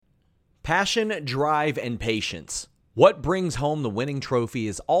Passion, drive, and patience. What brings home the winning trophy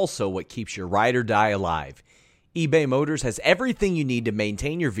is also what keeps your ride or die alive. eBay Motors has everything you need to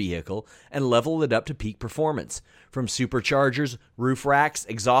maintain your vehicle and level it up to peak performance. From superchargers, roof racks,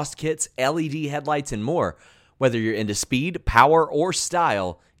 exhaust kits, LED headlights, and more. Whether you're into speed, power, or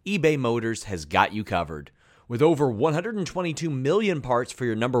style, eBay Motors has got you covered. With over 122 million parts for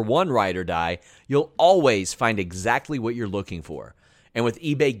your number one ride or die, you'll always find exactly what you're looking for. And with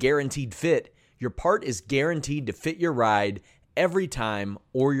eBay Guaranteed Fit, your part is guaranteed to fit your ride every time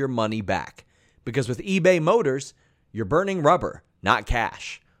or your money back. Because with eBay Motors, you're burning rubber, not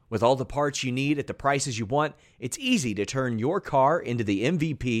cash. With all the parts you need at the prices you want, it's easy to turn your car into the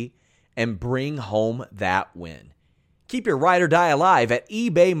MVP and bring home that win. Keep your ride or die alive at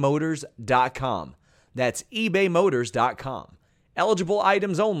ebaymotors.com. That's ebaymotors.com. Eligible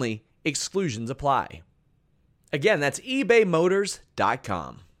items only. Exclusions apply. Again, that's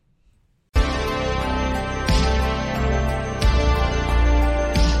ebaymotors.com.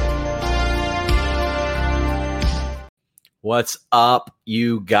 What's up,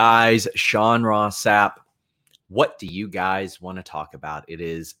 you guys? Sean Ross Sapp. What do you guys want to talk about? It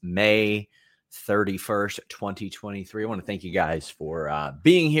is May 31st, 2023. I want to thank you guys for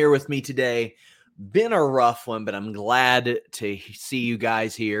being here with me today. Been a rough one, but I'm glad to see you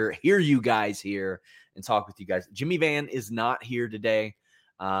guys here, hear you guys here, and talk with you guys. Jimmy Van is not here today.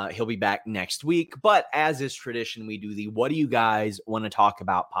 He'll be back next week. But as is tradition, we do the What Do You Guys Want to Talk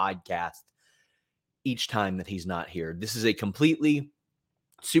About podcast each time that he's not here. This is a completely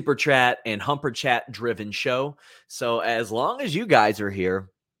super chat and humper chat driven show. So as long as you guys are here,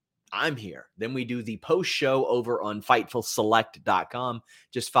 I'm here. Then we do the post show over on FightfulSelect.com.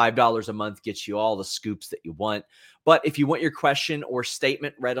 Just $5 a month gets you all the scoops that you want. But if you want your question or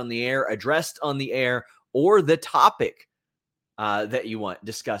statement read on the air, addressed on the air, or the topic that you want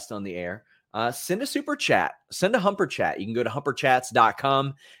discussed on the air, send a super chat, send a humper chat. You can go to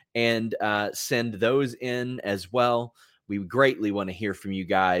humperchats.com and send those in as well. We greatly want to hear from you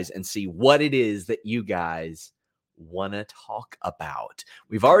guys and see what it is that you guys want to talk about.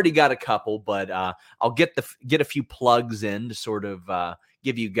 We've already got a couple, but I'll get a few plugs in to sort of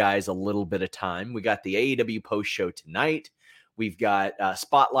give you guys a little bit of time. We got the AEW post show tonight. We've got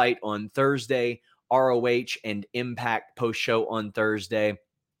Spotlight on Thursday, ROH and Impact post show on Thursday,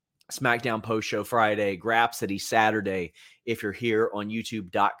 SmackDown post show Friday, Grapsody Saturday, if you're here on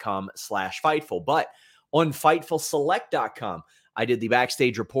youtube.com/Fightful. But on FightfulSelect.com, I did the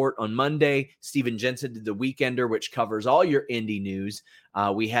backstage report on Monday. Steven Jensen did the Weekender, which covers all your indie news.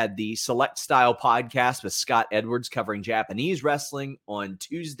 We had the Select Style podcast with Scott Edwards covering Japanese wrestling on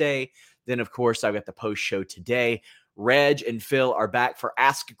Tuesday. Then, of course, I've got the post show today. Reg and Phil are back for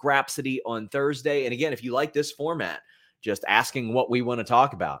Ask Grapsody on Thursday. And again, if you like this format, just asking what we want to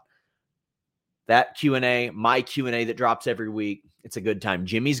talk about, that Q&A, my Q&A that drops every week, it's a good time.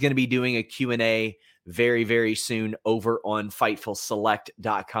 Jimmy's going to be doing a Q&A very, very soon over on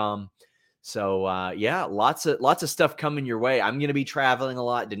FightfulSelect.com. So, yeah, lots of stuff coming your way. I'm going to be traveling a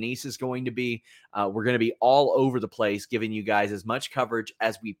lot. Denise is going to be. We're going to be all over the place, giving you guys as much coverage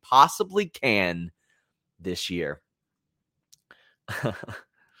as we possibly can this year.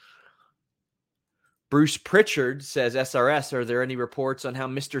 Bruce Pritchard says, SRS, are there any reports on how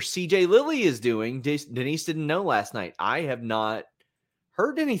Mr. CJ Lilly is doing? Denise didn't know last night. I have not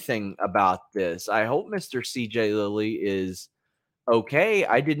heard anything about this. I hope Mr. CJ Lilly is okay.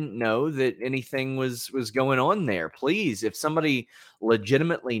 I didn't know that anything was going on there. Please, if somebody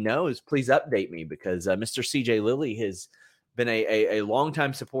legitimately knows, please update me, because Mr. CJ Lilly has been a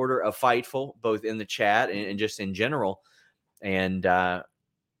longtime supporter of Fightful, both in the chat and just in general. And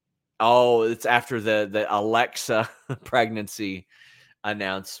it's after the Alexa pregnancy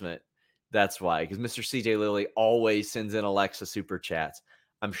announcement. That's why, because Mr. CJ Lilly always sends in Alexa super chats.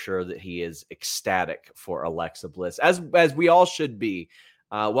 I'm sure that he is ecstatic for Alexa Bliss, as we all should be,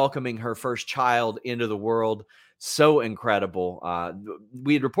 welcoming her first child into the world. So incredible.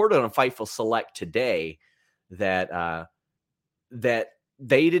 We had reported on Fightful Select today that that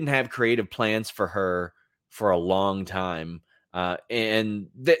they didn't have creative plans for her for a long time, and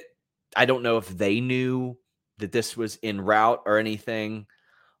that I don't know if they knew that this was en route or anything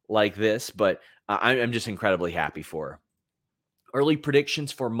like this, but I'm just incredibly happy for her. Early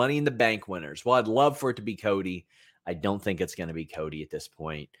predictions for Money in the Bank winners. Well, I'd love for it to be Cody. I don't think it's going to be Cody at this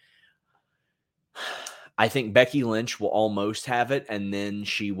point. I think Becky Lynch will almost have it, and then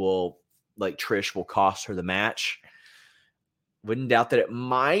she will, like Trish, will cost her the match. Wouldn't doubt that it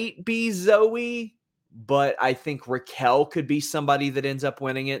might be Zoe, but I think Raquel could be somebody that ends up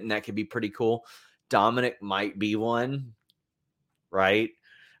winning it, and that could be pretty cool. Dominic might be one, right?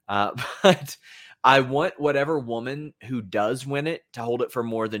 But I want whatever woman who does win it to hold it for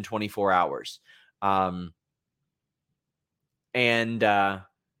more than 24 hours. And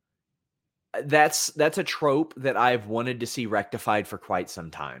that's a trope that I've wanted to see rectified for quite some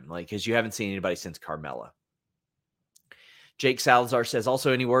time. Like, because you haven't seen anybody since Carmella. Jake Salazar says,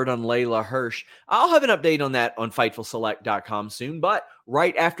 also any word on Layla Hirsch? I'll have an update on that on FightfulSelect.com soon, but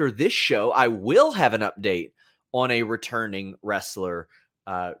right after this show, I will have an update on a returning wrestler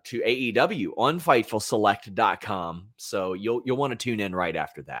to AEW on FightfulSelect.com. So you'll want to tune in right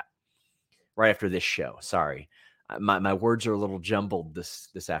after that, right after this show. Sorry, my words are a little jumbled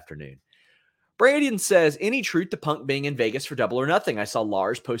this afternoon. Brandon says, any truth to Punk being in Vegas for Double or Nothing? I saw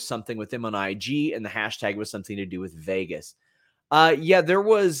Lars post something with him on IG, and the hashtag was something to do with Vegas. Yeah, there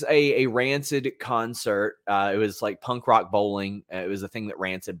was a Rancid concert. It was like punk rock bowling. It was a thing that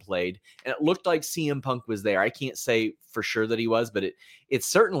Rancid played, and it looked like CM Punk was there. I can't say for sure that he was, but it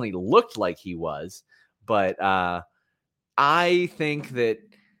certainly looked like he was. But I think that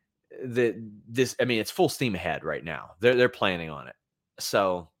this, I mean, it's full steam ahead right now. They're planning on it,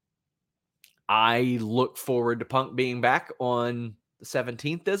 so I look forward to Punk being back on the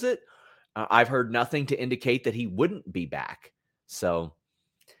 17th. Is it? I've heard nothing to indicate that he wouldn't be back. So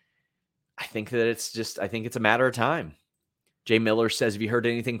I think that I think it's a matter of time. Jay Miller says, have you heard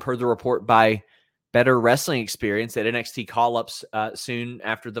anything per the report by Better Wrestling Experience that NXT call-ups soon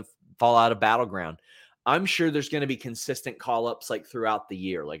after the fallout of Battleground? I'm sure there's going to be consistent call-ups like throughout the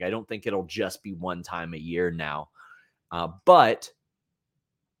year. Like, I don't think it'll just be one time a year now. But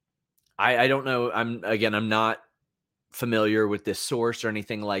I don't know. I'm not familiar with this source or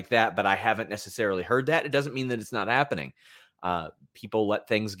anything like that, but I haven't necessarily heard that. It doesn't mean that it's not happening. People let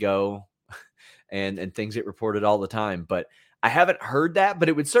things go and things get reported all the time, but I haven't heard that, but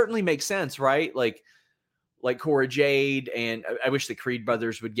it would certainly make sense, right? Like Cora Jade, and I wish the Creed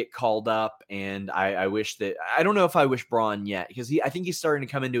brothers would get called up. And I wish that, I don't know if I wish Braun yet, because I think he's starting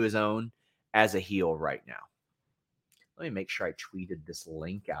to come into his own as a heel right now. Let me make sure I tweeted this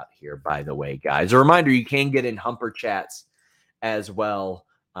link out here, by the way, guys. A reminder, you can get in Humper Chats as well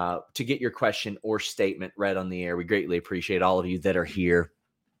to get your question or statement read on the air. We greatly appreciate all of you that are here.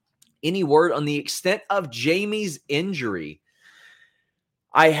 Any word on the extent of Jamie's injury?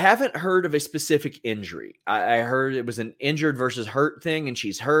 I haven't heard of a specific injury. I heard it was an injured versus hurt thing, and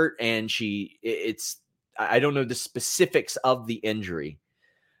she's hurt, and I don't know the specifics of the injury.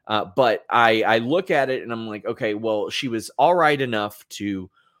 But I look at it and I'm like, okay, well, she was all right enough to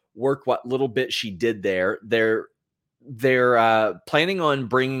work what little bit she did there. They're planning on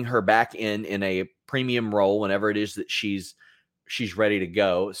bringing her back in a premium role whenever it is that she's ready to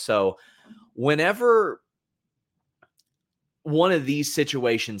go. So whenever one of these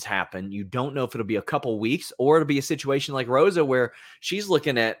situations happen, you don't know if it'll be a couple weeks or it'll be a situation like Rosa where she's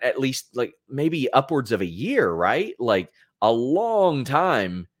looking at least like maybe upwards of a year, right? Like a long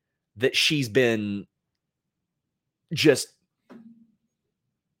time that she's been just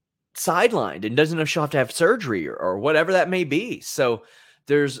sidelined and doesn't know if she'll have to have surgery or whatever that may be. So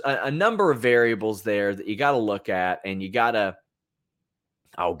there's a number of variables there that you got to look at, and you got to,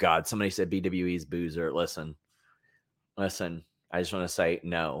 oh God, somebody said BWE's boozer. Listen, I just want to say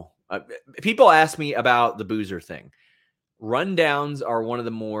no. People ask me about the boozer thing. Rundowns are one of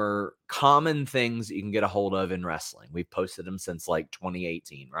the more common things that you can get a hold of in wrestling. We've posted them since like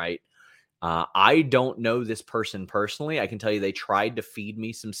 2018, right? I don't know this person personally. I can tell you they tried to feed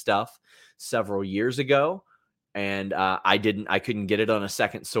me some stuff several years ago, and I couldn't get it on a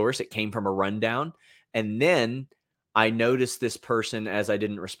second source. It came from a rundown. And then I noticed this person, as I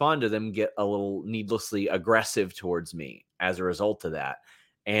didn't respond to them, get a little needlessly aggressive towards me as a result of that.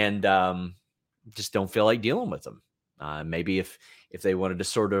 And just don't feel like dealing with them. Maybe if they wanted to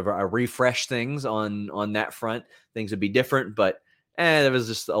sort of refresh things on that front, things would be different. But that was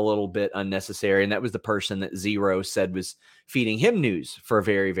just a little bit unnecessary. And that was the person that Zero said was feeding him news for a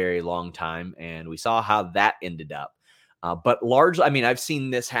very, very long time. And we saw how that ended up. But largely, I mean, I've seen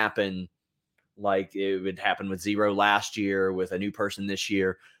this happen. Like it would happen with Zero last year, with a new person this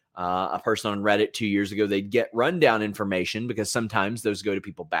year. A person on Reddit 2 years ago, they'd get rundown information because sometimes those go to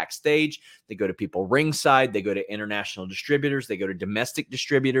people backstage, they go to people ringside, they go to international distributors, they go to domestic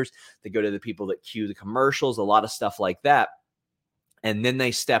distributors, they go to the people that cue the commercials, a lot of stuff like that. And then they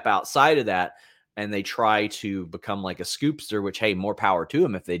step outside of that and they try to become like a scoopster, which, hey, more power to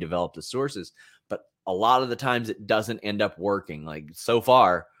them if they develop the sources. But a lot of the times it doesn't end up working. Like so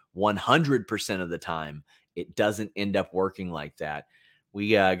far, 100% of the time, it doesn't end up working like that.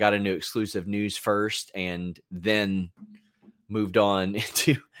 We got into exclusive news first and then moved on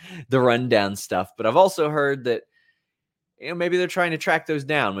into the rundown stuff. But I've also heard that maybe they're trying to track those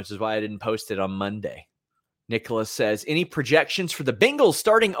down, which is why I didn't post it on Monday. Nicholas says, any projections for the Bengals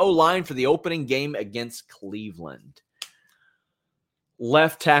starting O-line for the opening game against Cleveland?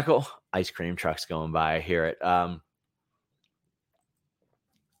 Left tackle, ice cream trucks going by, I hear it.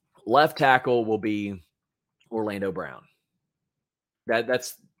 Left tackle will be Orlando Brown.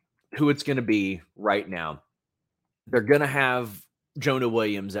 That's who it's going to be right now. They're going to have Jonah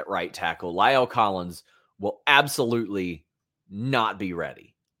Williams at right tackle. Lyle Collins will absolutely not be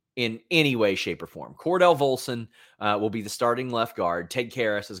ready in any way, shape, or form. Cordell Volson will be the starting left guard. Ted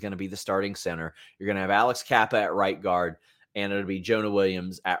Karras is going to be the starting center. You're going to have Alex Kappa at right guard, and it'll be Jonah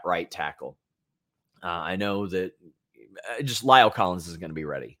Williams at right tackle. I know that just Lyle Collins is going to be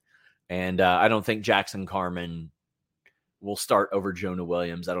ready. And I don't think Jackson Carman will start over Jonah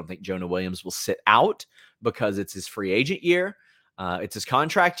Williams. I don't think Jonah Williams will sit out because it's his free agent year. It's his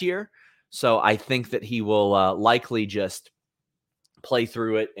contract year. So I think that he will likely just play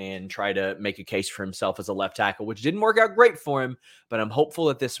through it and try to make a case for himself as a left tackle, which didn't work out great for him, but I'm hopeful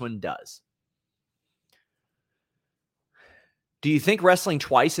that this one does. Do you think wrestling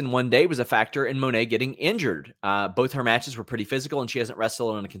twice in one day was a factor in Monet getting injured? Both her matches were pretty physical, and she hasn't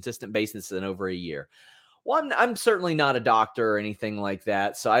wrestled on a consistent basis in over a year. Well, I'm certainly not a doctor or anything like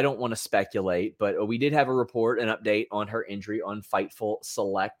that, so I don't want to speculate, but we did have a report, an update on her injury on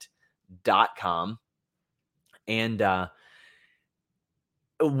FightfulSelect.com. And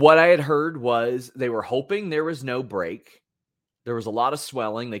what I had heard was they were hoping there was no break. There was a lot of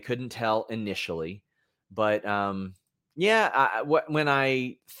swelling. They couldn't tell initially. But when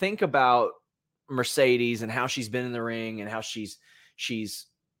I think about Mercedes and how she's been in the ring and how she's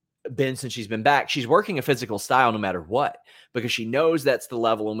been since she's been back, she's working a physical style no matter what, because she knows that's the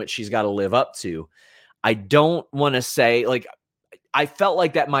level in which she's got to live up to. I don't want to say, like, I felt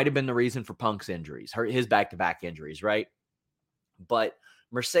like that might have been the reason for Punk's injuries, his back-to-back injuries, right? But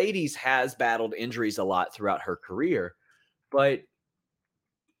Mercedes has battled injuries a lot throughout her career, but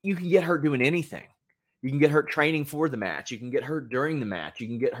you can get hurt doing anything. You can get hurt training for the match. You can get hurt during the match. You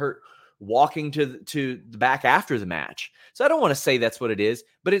can get hurt walking to the back after the match. So I don't want to say that's what it is,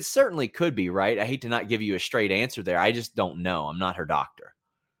 but it certainly could be, right? I hate to not give you a straight answer there. I just don't know. I'm not her doctor.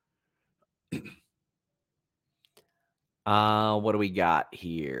 What do we got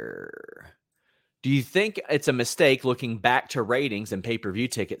here? Do you think it's a mistake looking back to ratings and pay-per-view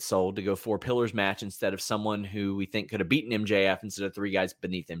tickets sold to go 4 pillars match instead of someone who we think could have beaten MJF instead of 3 guys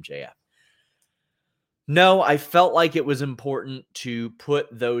beneath MJF? No, I felt like it was important to put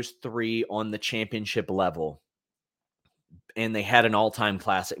those 3 on the championship level. And they had an all-time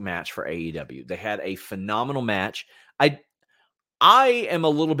classic match for AEW. They had a phenomenal match. I am a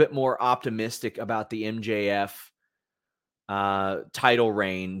little bit more optimistic about the MJF title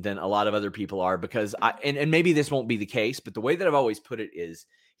reign than a lot of other people are, because and maybe this won't be the case, but the way that I've always put it is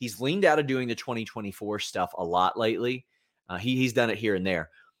he's leaned out of doing the 2024 stuff a lot lately. He's done it here and there.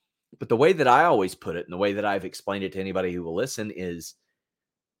 But the way that I always put it, and the way that I've explained it to anybody who will listen, is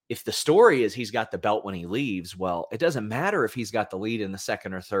if the story is he's got the belt when he leaves, well, it doesn't matter if he's got the lead in the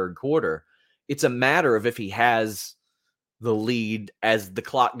second or third quarter. It's a matter of if he has the lead as the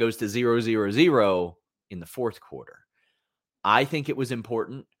clock goes to 0-0-0 in the fourth quarter. I think it was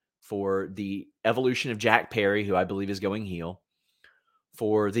important for the evolution of Jack Perry, who I believe is going heel,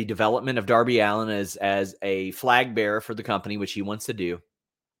 for the development of Darby Allin as a flag bearer for the company, which he wants to do,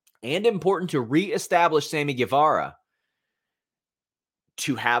 and important to reestablish Sammy Guevara,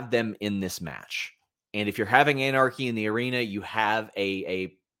 to have them in this match. And if you're having Anarchy in the arena, you have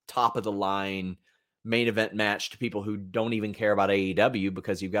a top of the line main event match to people who don't even care about AEW,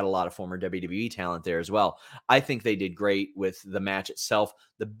 because you've got a lot of former WWE talent there as well. I think they did great with the match itself.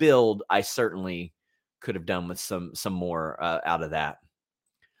 The build, I certainly could have done with some more out of that.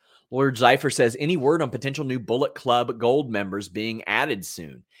 Lord Zypher says, any word on potential new Bullet Club Gold members being added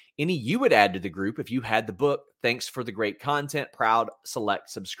soon? Any you would add to the group if you had the book? Thanks for the great content. Proud Select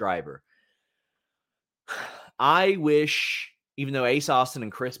subscriber. I wish, even though Ace Austin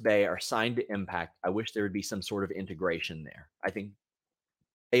and Chris Bay are signed to Impact, I wish there would be some sort of integration there. I think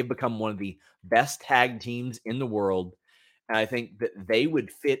they've become one of the best tag teams in the world, and I think that they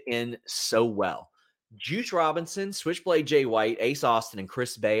would fit in so well. Juice Robinson, Switchblade Jay White, Ace Austin, and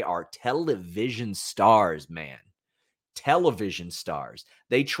Chris Bay are television stars, man. Television stars.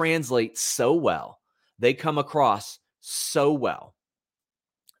 They translate so well. They come across so well.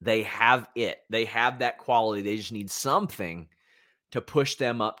 They have it. They have that quality. They just need something to push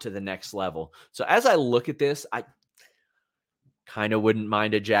them up to the next level. So as I look at this, I kind of wouldn't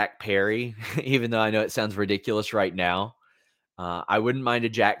mind a Jack Perry, even though I know it sounds ridiculous right now. I wouldn't mind a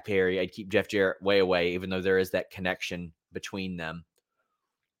Jack Perry. I'd keep Jeff Jarrett way away, even though there is that connection between them.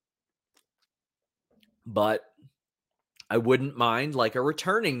 But I wouldn't mind like a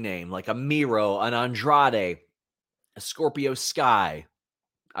returning name, like a Miro, an Andrade, a Scorpio Sky.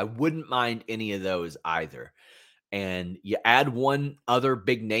 I wouldn't mind any of those either. And you add one other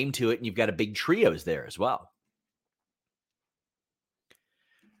big name to it, and you've got a big trios there as well.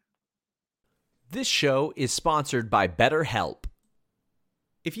 This show is sponsored by BetterHelp.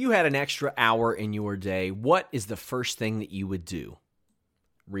 If you had an extra hour in your day, what is the first thing that you would do?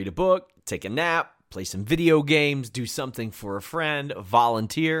 Read a book, take a nap, play some video games, do something for a friend,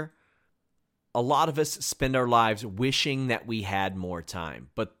 volunteer. A lot of us spend our lives wishing that we had more time.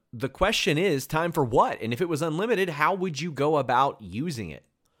 But the question is, time for what? And if it was unlimited, how would you go about using it?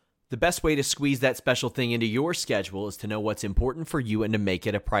 The best way to squeeze that special thing into your schedule is to know what's important for you and to make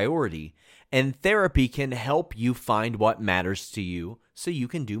it a priority. And therapy can help you find what matters to you so you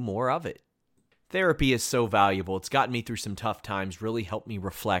can do more of it. Therapy is so valuable. It's gotten me through some tough times, really helped me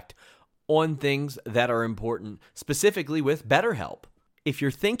reflect on things that are important, specifically with BetterHelp. If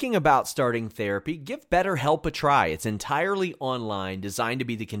you're thinking about starting therapy, give BetterHelp a try. It's entirely online, designed to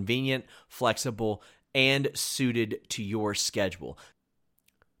be the convenient, flexible, and suited to your schedule.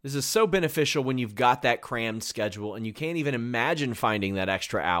 This is so beneficial when you've got that crammed schedule and you can't even imagine finding that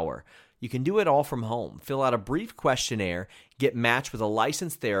extra hour. You can do it all from home. Fill out a brief questionnaire, get matched with a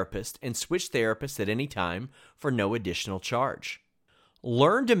licensed therapist, and switch therapists at any time for no additional charge.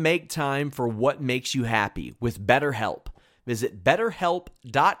 Learn to make time for what makes you happy with BetterHelp. Visit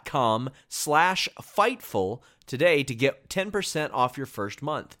betterhelp.com/Fightful today to get 10% off your first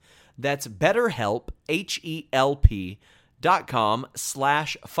month. That's BetterHelp,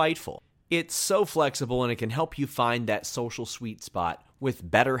 HELP.com/Fightful. It's so flexible and it can help you find that social sweet spot with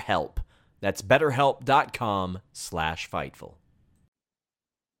BetterHelp. That's betterhelp.com/Fightful.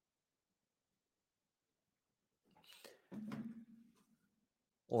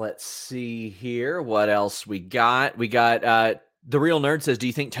 Let's see here. What else we got? We got The Real Nerd says, do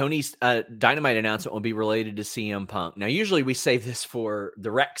you think Tony's Dynamite announcement will be related to CM Punk? Now, usually we save this for the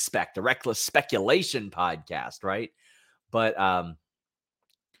the Reckless Speculation podcast, right? But I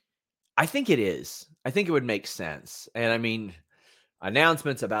think it is. I think it would make sense. And I mean,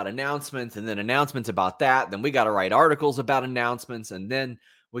 announcements about announcements and then announcements about that. Then we got to write articles about announcements. And then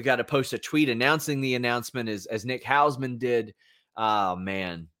we got to post a tweet announcing the announcement as Nick Hausman did. Oh,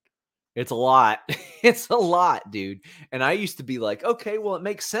 man. It's a lot. It's a lot, dude. And I used to be like, okay, well, it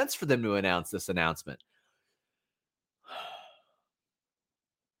makes sense for them to announce this announcement.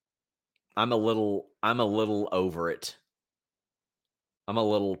 I'm a little over it. I'm a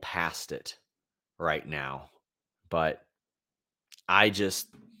little past it right now. But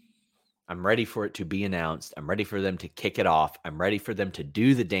I'm ready for it to be announced. I'm ready for them to kick it off. I'm ready for them to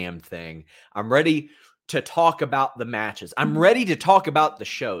do the damn thing. I'm ready to talk about the matches. I'm ready to talk about the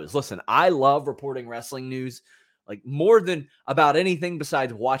shows. Listen, I love reporting wrestling news, like more than about anything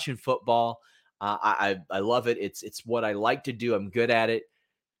besides watching football. I love it. It's what I like to do. I'm good at it.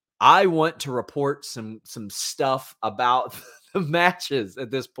 I want to report some stuff about the matches at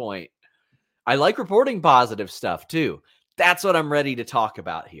this point. I like reporting positive stuff too. That's what I'm ready to talk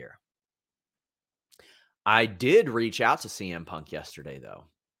about here. I did reach out to CM Punk yesterday, though,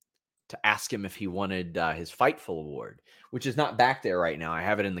 to ask him if he wanted his Fightful award, which is not back there right now. I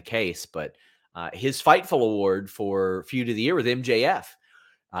have it in the case, but his Fightful award for Feud of the Year with MJF.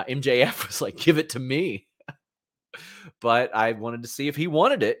 MJF was like, give it to me. But I wanted to see if he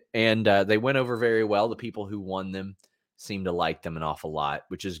wanted it, and they went over very well. The people who won them seemed to like them an awful lot,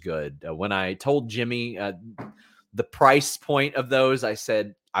 which is good. When I told Jimmy the price point of those, I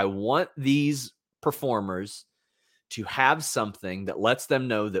said, I want these performers to have something that lets them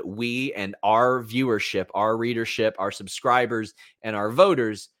know that we and our viewership, our readership, our subscribers, and our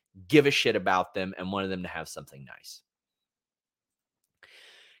voters give a shit about them and wanted them to have something nice.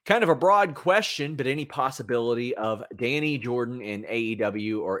 Kind of a broad question, but any possibility of Danny Jordan in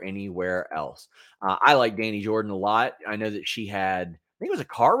AEW or anywhere else? I like Danny Jordan a lot. I know that she had, I think it was a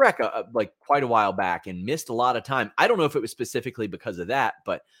car wreck like quite a while back and missed a lot of time. I don't know if it was specifically because of that,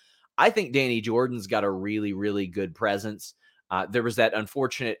 but I think Danny Jordan's got a really, really good presence. There was that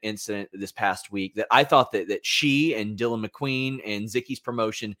unfortunate incident this past week that I thought that she and Dylan McQueen and Zicky's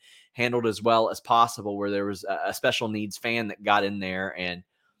promotion handled as well as possible, where there was a special needs fan that got in there. And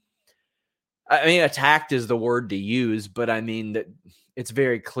I mean, attacked is the word to use, but I mean that it's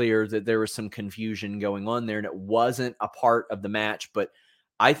very clear that there was some confusion going on there and it wasn't a part of the match. But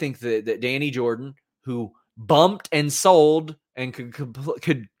I think that Danny Jordan, who bumped and sold and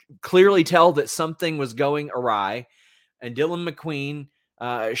could clearly tell that something was going awry, and Dylan McQueen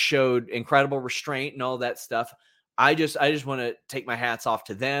showed incredible restraint and all that stuff. I just want to take my hats off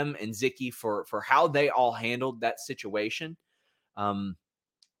to them and Zicky for how they all handled that situation. Um,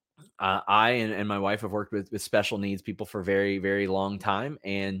 I and my wife have worked with special needs people for very, very long time,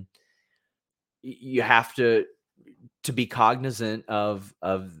 and you have to be cognizant of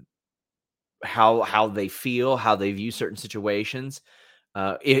how they feel, how they view certain situations.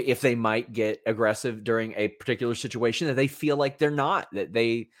 If they might get aggressive during a particular situation that they feel like they're not, that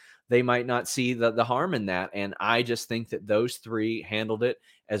they might not see the harm in that. And I just think that those three handled it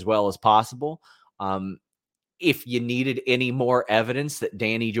as well as possible. Um, if you needed any more evidence that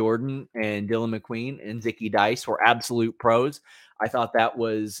Danny Jordan and Dylan McQueen and Zicky Dice were absolute pros, I thought that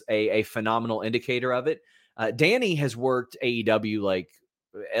was a phenomenal indicator of it. Danny has worked AEW like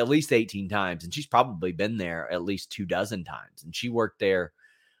at least 18 times, and she's probably been there at least 24 times. And she worked there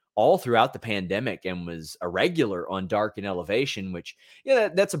all throughout the pandemic and was a regular on Dark and Elevation, which, yeah,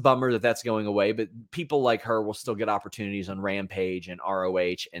 that's a bummer that that's going away. But people like her will still get opportunities on Rampage and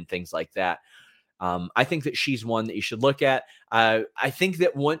ROH and things like that. I think that she's one that you should look at. I think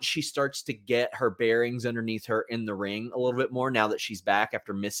that once she starts to get her bearings underneath her in the ring a little bit more, now that she's back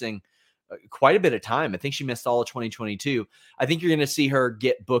after missing quite a bit of time, I think she missed all of 2022. I think you're going to see her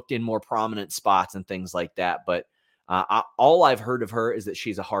get booked in more prominent spots and things like that. But all I've heard of her is that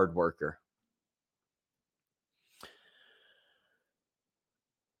she's a hard worker.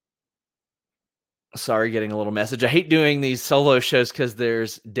 Sorry, getting a little message. I hate doing these solo shows because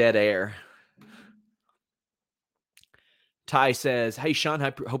there's dead air. Ty says, hey, Sean,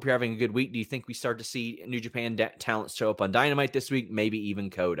 hope you're having a good week. Do you think we start to see New Japan talent show up on Dynamite this week? Maybe even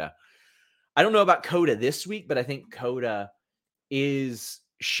Coda. I don't know about Coda this week, but I think Coda is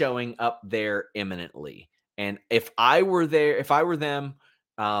showing up there imminently. And if I were them,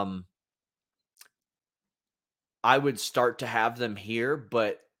 I would start to have them here,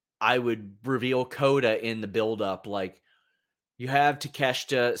 but I would reveal Coda in the buildup. Like, you have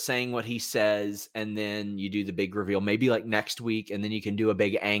Takeshita saying what he says, and then you do the big reveal, maybe like next week, and then you can do a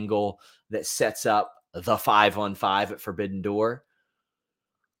big angle that sets up the 5-on-5 at Forbidden Door.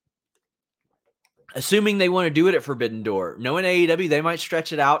 Assuming they want to do it at Forbidden Door. Knowing AEW, they might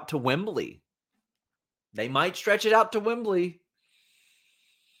stretch it out to Wembley.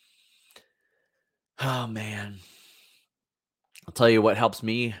 Oh, man. I'll tell you what helps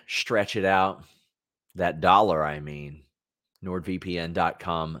me stretch it out. That dollar, I mean.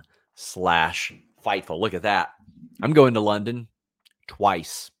 NordVPN.com/Fightful. Look at that. I'm going to London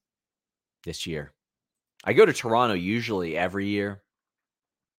twice this year. I go to Toronto usually every year.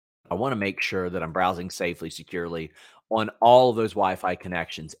 I want to make sure that I'm browsing safely, securely on all of those Wi-Fi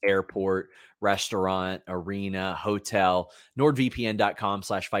connections, airport, restaurant, arena, hotel.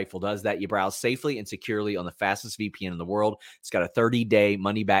 NordVPN.com/Fightful does that. You browse safely and securely on the fastest VPN in the world. It's got a 30-day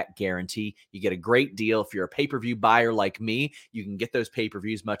money-back guarantee. You get a great deal. If you're a pay-per-view buyer like me, you can get those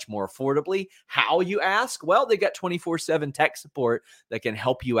pay-per-views much more affordably. How, you ask? Well, they got 24/7 tech support that can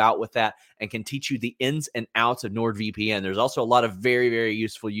help you out with that and can teach you the ins and outs of NordVPN. There's also a lot of very, very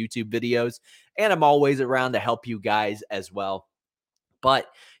useful YouTube videos, and I'm always around to help you guys as well. But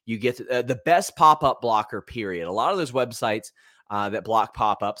you get the best pop-up blocker, period. A lot of those websites that block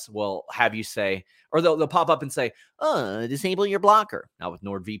pop-ups will have you say, or they'll pop up and say, disable your blocker. Now with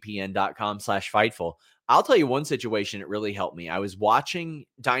NordVPN.com/Fightful, I'll tell you one situation that really helped me. I was watching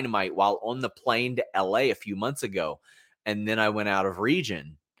Dynamite while on the plane to LA a few months ago, and then I went out of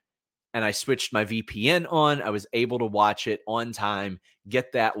region and I switched my VPN on. I was able to watch it on time,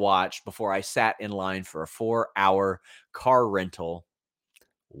 get that watch before I sat in line for a 4-hour car rental.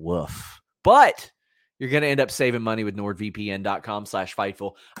 Woof. But you're going to end up saving money with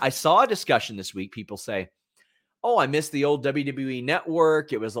NordVPN.com/Fightful. I saw a discussion this week. People say, oh, I miss the old WWE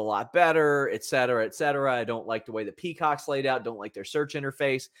network. It was a lot better, et cetera, et cetera. I don't like the way the Peacock's laid out. Don't like their search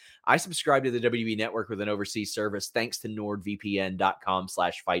interface. I subscribe to the WWE network with an overseas service thanks to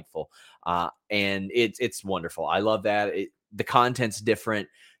NordVPN.com/Fightful. And it's wonderful. I love that. The content's different.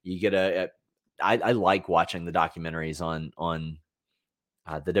 You get I like watching the documentaries on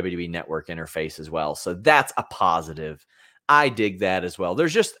the WWE network interface as well. So that's a positive. I dig that as well.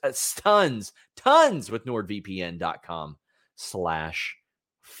 There's just tons with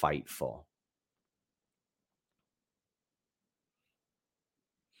NordVPN.com/Fightful.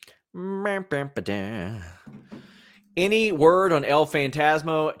 Any word on El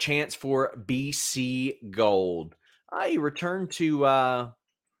Phantasmo chance for BC Gold? He returned to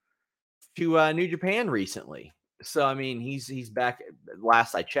New Japan recently. So I mean, he's back.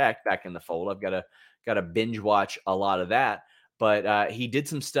 Last I checked, back in the fold. I've got to binge watch a lot of that. But he did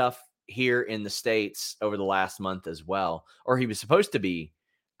some stuff here in the States over the last month as well, or he was supposed to be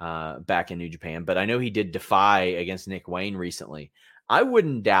back in New Japan, but I know he did Defy against Nick Wayne recently. I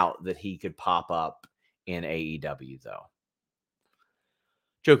wouldn't doubt that he could pop up in AEW, though.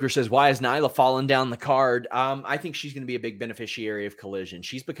 Joker says, why has Nyla fallen down the card? I think she's going to be a big beneficiary of Collision.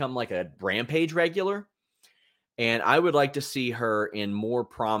 She's become like a Rampage regular, and I would like to see her in more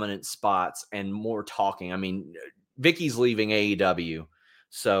prominent spots and more talking. I mean, Vicky's leaving AEW,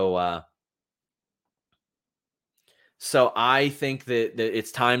 so I think that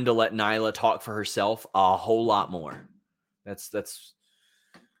it's time to let Nyla talk for herself a whole lot more.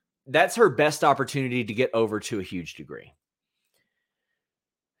 That's her best opportunity to get over to a huge degree.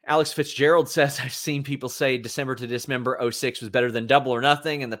 Alex Fitzgerald says, I've seen people say December to Dismember 06 was better than Double or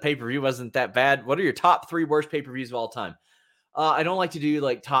Nothing, and the pay-per-view wasn't that bad. What are your top 3 worst pay-per-views of all time? I don't like to do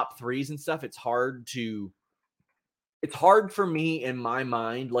like top 3s and stuff. It's hard for me in my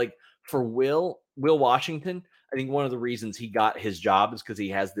mind. Like for Will Washington, I think one of the reasons he got his job is because he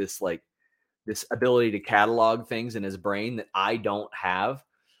has this ability to catalog things in his brain that I don't have.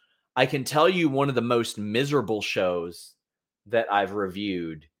 I can tell you one of the most miserable shows that I've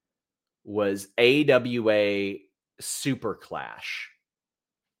reviewed was AWA Super Clash.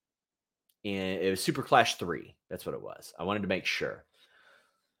 And it was Super Clash 3. That's what it was. I wanted to make sure.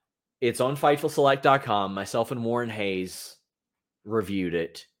 It's on FightfulSelect.com. Myself and Warren Hayes reviewed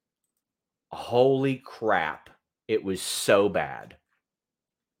it. Holy crap. It was so bad.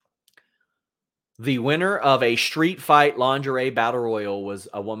 The winner of a street fight lingerie battle royal was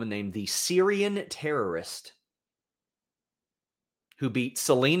a woman named the Syrian Terrorist, who beat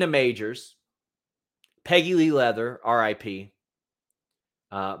Selena Majors, Peggy Lee Leather, R.I.P.,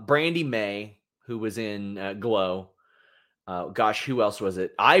 Brandy May, who was in Glow. Who else was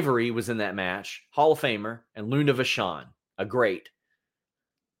it? Ivory was in that match, Hall of Famer, and Luna Vachon, a great.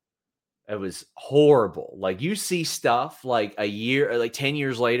 It was horrible. Like you see stuff like a year, like 10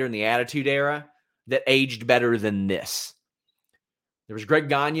 years later in the Attitude Era that aged better than this. There was Greg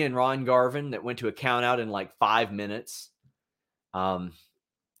Gagne and Ron Garvin that went to a count out in like 5 minutes.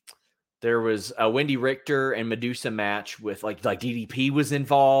 There was a Wendy Richter and Medusa match with like DDP was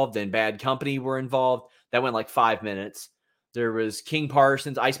involved and Bad Company were involved. That went like 5 minutes. There was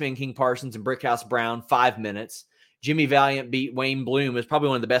Iceman King Parsons and Brickhouse Brown, 5 minutes. Jimmy Valiant beat Wayne Bloom. It was probably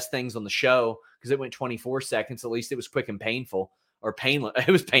one of the best things on the show because it went 24 seconds. At least it was quick and painful, or painless.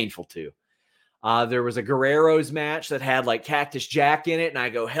 It was painful too. There was a Guerrero's match that had like Cactus Jack in it, and I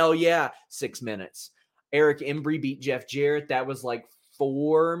go, hell yeah, 6 minutes. Eric Embry beat Jeff Jarrett. That was like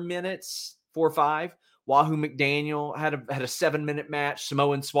 4 minutes, 4 or 5. Wahoo McDaniel had a 7-minute match.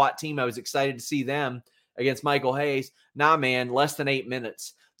 Samoan SWAT team. I was excited to see them against Michael Hayes. Nah, man, less than 8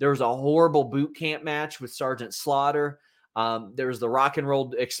 minutes. There was a horrible boot camp match with Sergeant Slaughter. There was the Rock and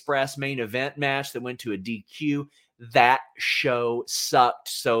Roll Express main event match that went to a DQ. That show sucked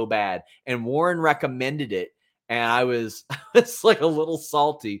so bad. And Warren recommended it. And I was like a little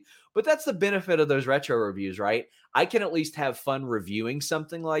salty. But that's the benefit of those retro reviews, right? I can at least have fun reviewing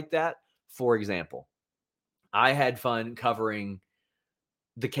something like that. For example, I had fun covering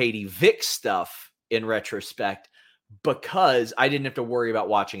the Katie Vick stuff in retrospect because I didn't have to worry about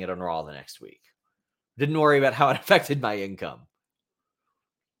watching it on Raw the next week. Didn't worry about how it affected my income.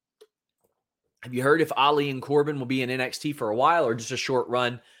 Have you heard if Ali and Corbin will be in NXT for a while or just a short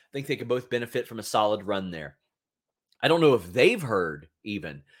run? I think they could both benefit from a solid run there. I don't know if they've heard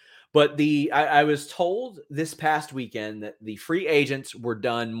even, but I was told this past weekend that the free agents were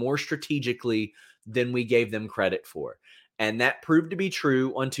done more strategically than we gave them credit for. And that proved to be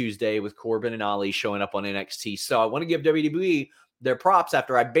true on Tuesday with Corbin and Ali showing up on NXT. So I want to give WWE their props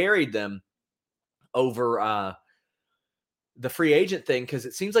after I buried them over the free agent thing, because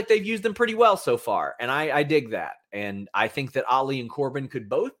it seems like they've used them pretty well so far. And I dig that. And I think that Ali and Corbin could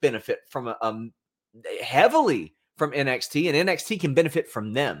both benefit from heavily from NXT, and NXT can benefit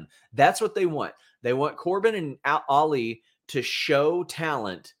from them. That's what they want. They want Corbin and Ali to show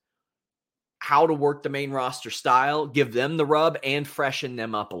talent how to work the main roster style, give them the rub, and freshen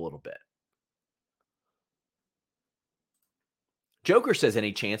them up a little bit. Joker says,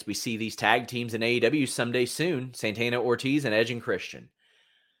 any chance we see these tag teams in AEW someday soon? Santana, Ortiz, and Edge and Christian.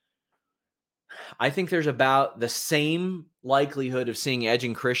 I think there's about the same likelihood of seeing Edge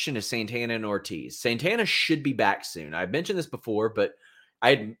and Christian as Santana and Ortiz. Santana should be back soon. I've mentioned this before, but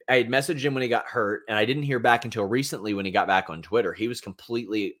I had messaged him when he got hurt, and I didn't hear back until recently when he got back on Twitter. He was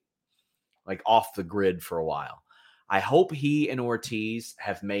completely like off the grid for a while. I hope he and Ortiz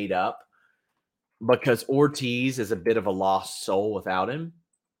have made up, because Ortiz is a bit of a lost soul without him.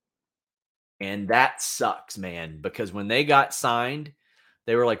 And that sucks, man, because when they got signed,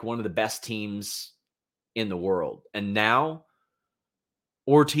 they were like one of the best teams in the world. And now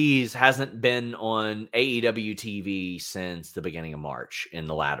Ortiz hasn't been on AEW TV since the beginning of March in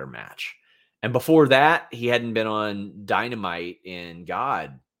the ladder match. And before that, he hadn't been on Dynamite in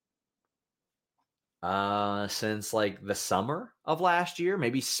since like the summer of last year,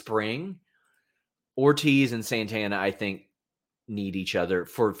 maybe spring. Ortiz and Santana, I think, need each other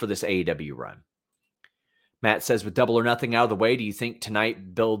for this AEW run. Matt says, with Double or Nothing out of the way, do you think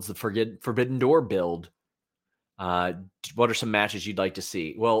tonight builds the Forbidden Door build? What are some matches you'd like to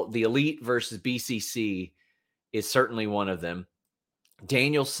see? Well, the Elite versus BCC is certainly one of them.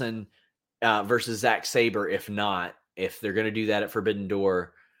 Danielson versus Zack Sabre, if they're going to do that at Forbidden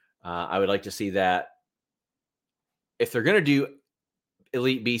Door, I would like to see that. If they're going to do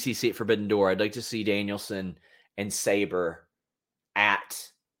Elite BCC at Forbidden Door, I'd like to see Danielson and Sabre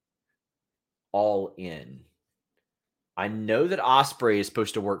at All In. I know that Ospreay is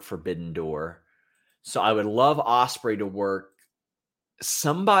supposed to work Forbidden Door, so I would love Ospreay to work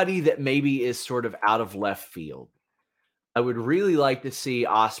somebody that maybe is sort of out of left field. I would really like to see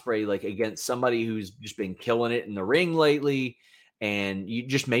Ospreay like against somebody who's just been killing it in the ring lately, and you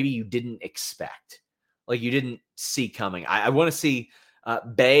didn't expect, like you didn't see coming. I want to see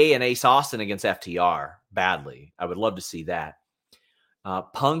Bay and Ace Austin against FTR badly. I would love to see that.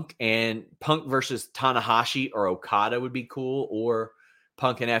 Punk versus Tanahashi or Okada would be cool, or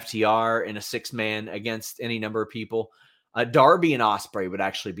Punk and FTR in a 6-man against any number of people. Darby and Ospreay would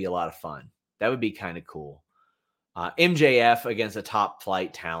actually be a lot of fun. That would be kind of cool. MJF against a top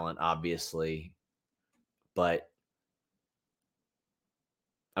flight talent, obviously, but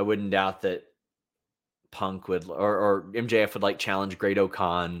I wouldn't doubt that Punk would or MJF would like challenge Great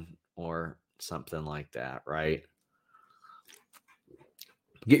O'Khan or something like that, right?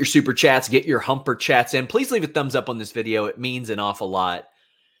 Get your super chats, get your humper chats in. Please leave a thumbs up on this video. It means an awful lot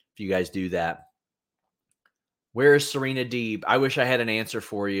if you guys do that. Where is Serena Deeb? I wish I had an answer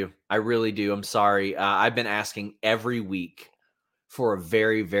for you. I really do. I'm sorry. I've been asking every week for a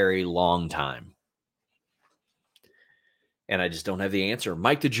very, very long time. And I just don't have the answer.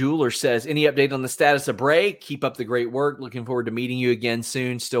 Mike the Jeweler says, any update on the status of Bray? Keep up the great work. Looking forward to meeting you again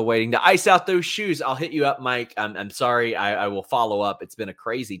soon. Still waiting to ice out those shoes. I'll hit you up, Mike. I'm sorry. I will follow up. It's been a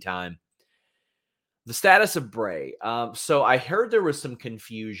crazy time. The status of Bray. So I heard there was some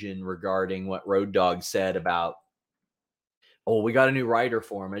confusion regarding what Road Dogg said about, we got a new writer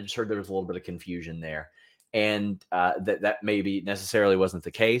for him. I just heard there was a little bit of confusion there. And that maybe necessarily wasn't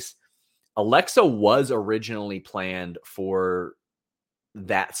the case. Alexa was originally planned for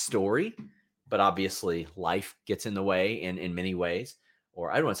that story, but obviously life gets in the way in many ways, or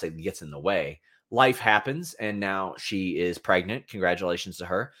I don't want to say gets in the way. Life happens, and now she is pregnant. Congratulations to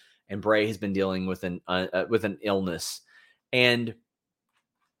her. And Bray has been dealing with an illness. And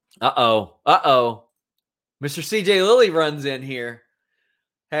Mr. CJ Lilly runs in here.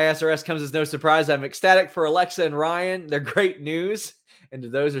 Hey, SRS comes as no surprise. I'm ecstatic for Alexa and Ryan. They're great news. And to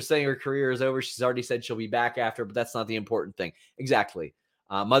those who are saying her career is over, she's already said she'll be back after, but that's not the important thing. Exactly.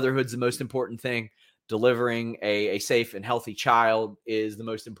 Motherhood's the most important thing. Delivering a safe and healthy child is the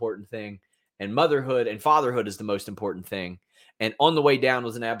most important thing. And motherhood and fatherhood is the most important thing. And On the Way Down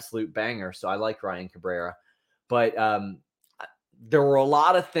was an absolute banger. So I like Ryan Cabrera. But there were a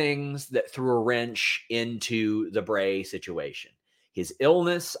lot of things that threw a wrench into the Bray situation. His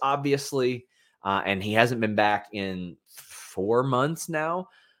illness, obviously, and he hasn't been back in 4 months now.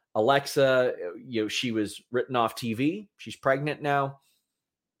 Alexa, she was written off TV. She's pregnant now.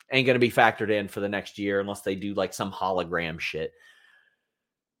 Ain't going to be factored in for the next year unless they do like some hologram shit.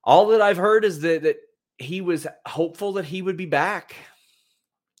 All that I've heard is that he was hopeful that he would be back.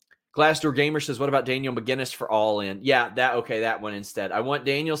 Glassdoor Gamer says, what about Daniel McGuinness for All In? Yeah, that one instead. I want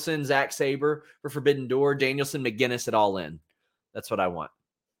Danielson, Zack Sabre for Forbidden Door, Danielson, McGuinness at All In. That's what I want.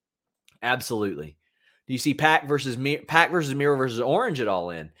 Absolutely. Do you see Pac versus Miro versus Orange at All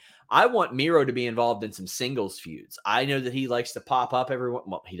In? I want Miro to be involved in some singles feuds. I know that he likes to pop up everyone.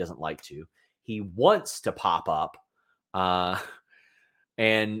 Well, he doesn't like to. He wants to pop up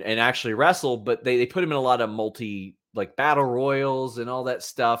and actually wrestle, but they put him in a lot of like battle royals and all that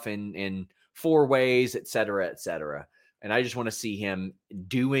stuff in 4-ways, et cetera, et cetera. And I just want to see him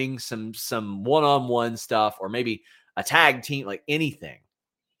doing some one-on-one stuff or maybe a tag team, like anything.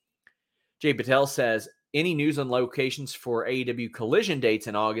 Jay Patel says, any news on locations for AEW Collision dates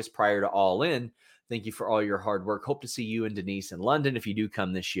in August prior to All In? Thank you for all your hard work. Hope to see you and Denise in London if you do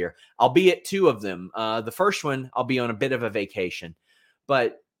come this year. I'll be at 2 of them. The first one, I'll be on a bit of a vacation.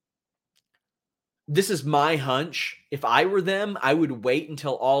 But this is my hunch. If I were them, I would wait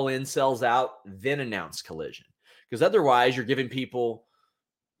until All In sells out, then announce Collision. Because otherwise, you're giving people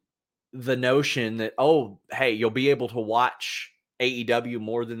the notion that, hey, you'll be able to watch AEW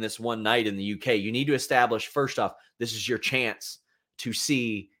more than this one night in the UK. You need to establish, first off, this is your chance to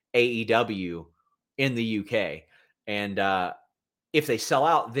see AEW in the UK. And if they sell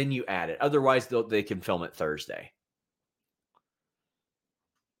out, then you add it. Otherwise, they can film it Thursday.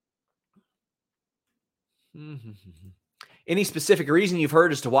 Any specific reason you've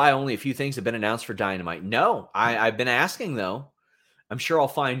heard as to why only a few things have been announced for Dynamite? No, I've been asking, though. I'm sure I'll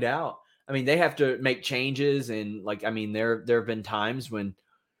find out. I mean, they have to make changes. And there have been times when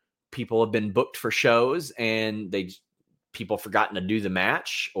people have been booked for shows and people forgotten to do the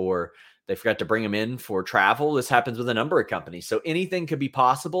match, or they forgot to bring them in for travel. This happens with a number of companies. So anything could be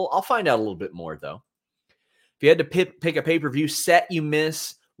possible. I'll find out a little bit more, though. If you had to pick a pay-per-view set you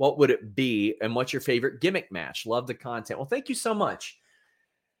miss, what would it be? And what's your favorite gimmick match? Love the content. Well, thank you so much.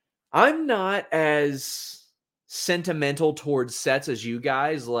 I'm not as sentimental towards sets as you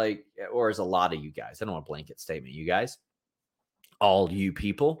guys, or as a lot of you guys. I don't want a blanket statement, you guys. All you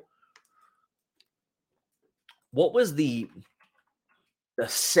people. What was the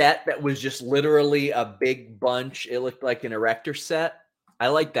set that was just literally a big bunch? It looked like an erector set. I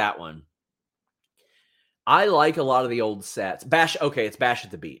like that one. I like a lot of the old sets. It's Bash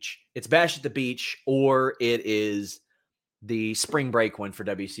at the Beach. It's Bash at the Beach, or it is the Spring Break one for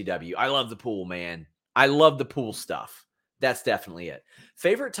WCW. I love the pool, man. I love the pool stuff. That's definitely it.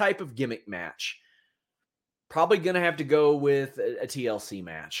 Favorite type of gimmick match? Probably going to have to go with a TLC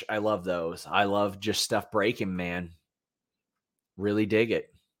match. I love those. I love just stuff breaking, man. Really dig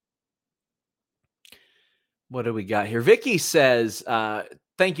it. What do we got here? Vicky says,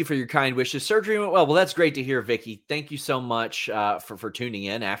 thank you for your kind wishes. Surgery went well. Well, that's great to hear, Vicky. Thank you so much for tuning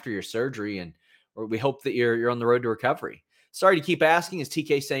in after your surgery, and we hope that you're on the road to recovery. Sorry to keep asking. Is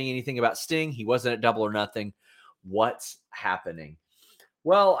TK saying anything about Sting? He wasn't at Double or Nothing. What's happening?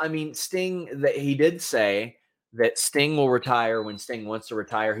 Well, I mean, he did say that Sting will retire when Sting wants to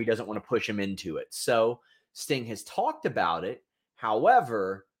retire. He doesn't want to push him into it. So Sting has talked about it.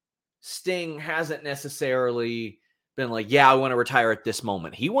 However, Sting hasn't necessarily been like, yeah, I want to retire at this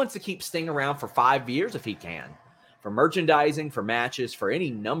moment. He wants to keep Sting around for 5 years if he can, for merchandising, for matches, for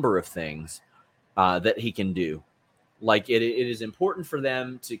any number of things that he can do. Like it is important for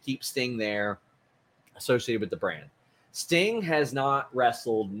them to keep Sting there associated with the brand. Sting has not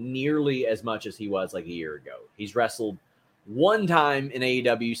wrestled nearly as much as he was like a year ago. He's wrestled one time in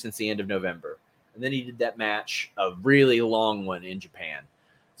AEW since the end of November. And then he did that match, a really long one in Japan.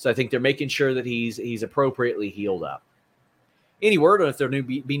 So I think they're making sure that he's appropriately healed up. Any word on if there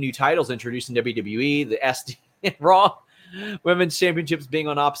be new titles introduced in WWE? The SD and Raw Women's Championships being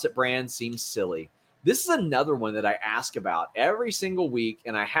on opposite brands seems silly. This is another one that I ask about every single week,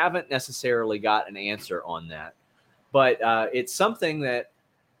 and I haven't necessarily got an answer on that. But it's something that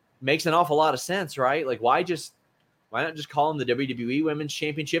makes an awful lot of sense, right? Like, why not just call them the WWE Women's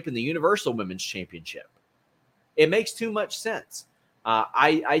Championship and the Universal Women's Championship? It makes too much sense.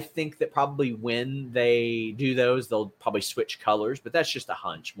 I think that probably when they do those, they'll probably switch colors, but that's just a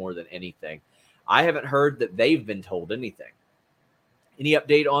hunch more than anything. I haven't heard that they've been told anything. Any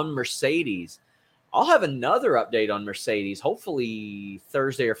update on Mercedes? I'll have another update on Mercedes, hopefully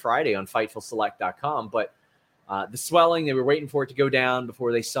Thursday or Friday on FightfulSelect.com. But the swelling, they were waiting for it to go down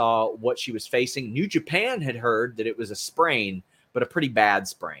before they saw what she was facing. New Japan had heard that it was a sprain, but a pretty bad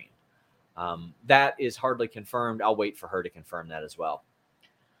sprain. That is hardly confirmed. I'll wait for her to confirm that as well.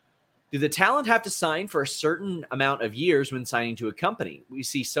 Do the talent have to sign for a certain amount of years when signing to a company? We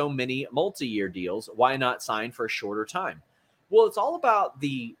see so many multi-year deals. Why not sign for a shorter time? Well, it's all about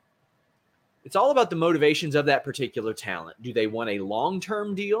the motivations of that particular talent. Do they want a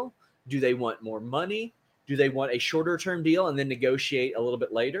long-term deal? Do they want more money? Do they want a shorter-term deal and then negotiate a little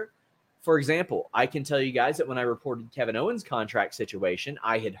bit later? For example, I can tell you guys that when I reported Kevin Owens' contract situation,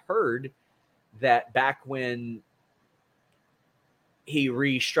 I had heard that back when he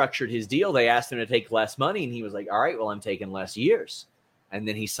restructured his deal, they asked him to take less money, and he was like, all right, well, I'm taking less years. And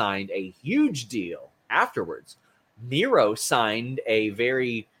then he signed a huge deal afterwards. Miro signed a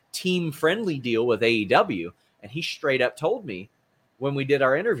very team-friendly deal with AEW, and he straight up told me when we did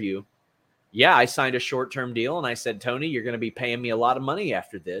our interview, yeah, I signed a short-term deal, and I said, Tony, you're going to be paying me a lot of money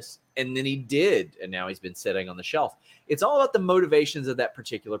after this. And then he did, and now he's been sitting on the shelf. It's all about the motivations of that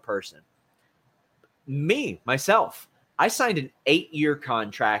particular person. Myself, I signed an 8-year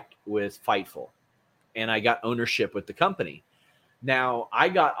contract with Fightful, and I got ownership with the company. Now, I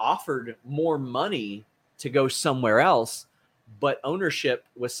got offered more money to go somewhere else, but ownership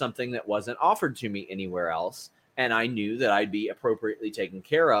was something that wasn't offered to me anywhere else. And I knew that I'd be appropriately taken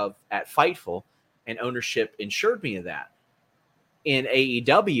care of at Fightful, and ownership ensured me of that. In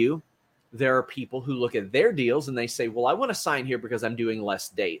AEW, there are people who look at their deals and they say, well, I want to sign here because I'm doing less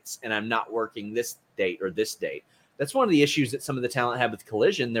dates and I'm not working this date or this date. That's one of the issues that some of the talent have with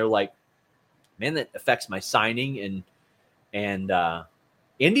Collision. They're like, man, that affects my signing and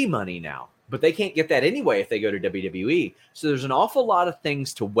indie money now. But they can't get that anyway if they go to WWE. So there's an awful lot of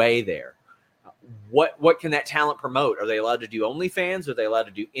things to weigh there. What can that talent promote? Are they allowed to do OnlyFans? Are they allowed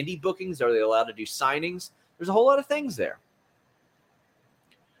to do indie bookings? Are they allowed to do signings? There's a whole lot of things there.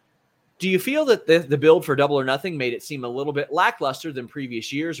 Do you feel that the build for Double or Nothing made it seem a little bit lackluster than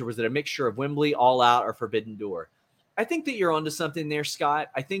previous years, or was it a mixture of Wembley, All Out, or Forbidden Door? I think that you're onto something there, Scott.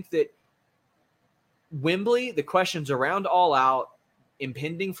 I think that Wembley, the questions around All Out,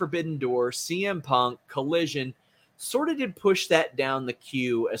 impending Forbidden Door, CM Punk, Collision, sort of did push that down the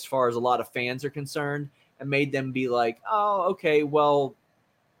queue as far as a lot of fans are concerned and made them be like, oh, okay, well,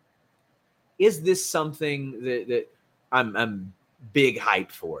 is this something that I'm big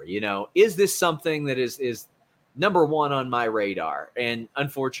hype for? You know, is this something that is number one on my radar? And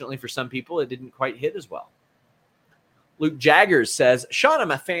unfortunately for some people, it didn't quite hit as well. Luke Jaggers says, Sean,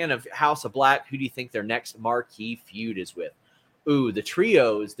 I'm a fan of House of Black. Who do you think their next marquee feud is with? Ooh, the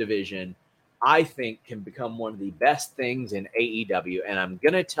trios division, I think, can become one of the best things in AEW. And I'm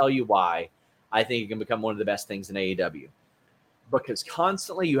going to tell you why I think it can become one of the best things in AEW. Because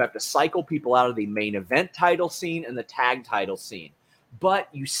constantly you have to cycle people out of the main event title scene and the tag title scene. But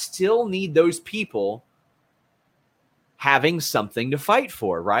you still need those people having something to fight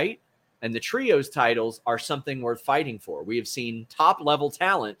for, right? And the trios titles are something worth fighting for. We have seen top-level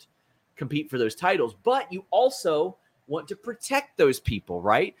talent compete for those titles, but you also want to protect those people,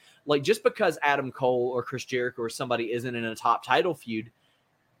 right? Like, just because Adam Cole or Chris Jericho or somebody isn't in a top title feud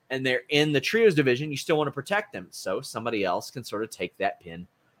and they're in the trios division, you still want to protect them. So somebody else can sort of take that pin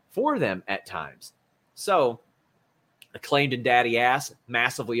for them at times. So Acclaimed and Daddy Ass,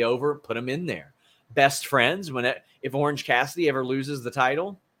 massively over, put them in there. Best Friends, if Orange Cassidy ever loses the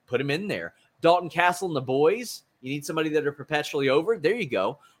title, put him in there. Dalton Castle and the Boys, you need somebody that are perpetually over. There you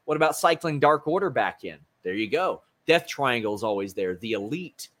go. What about cycling Dark Order back in? There you go. Death Triangle is always there. The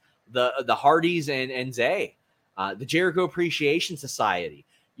Elite, the Hardys and Zay, the Jericho Appreciation Society.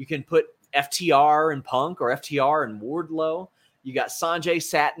 You can put FTR and Punk or FTR and Wardlow. You got Sanjay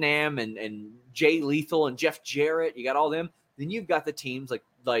Satnam and Jay Lethal and Jeff Jarrett. You got all them. Then you've got the teams like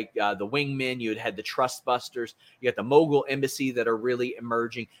the Wingmen. You had the Trust Busters. You got the Mogul Embassy that are really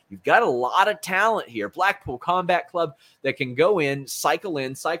emerging. You've got a lot of talent here. Blackpool Combat Club that can go in, cycle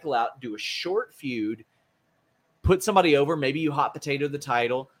out, do a short feud, put somebody over. Maybe you hot potato the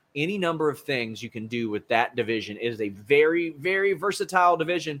title. Any number of things you can do with that division. It is a very, very versatile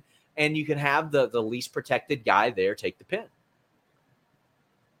division, and you can have the least protected guy there take the pin.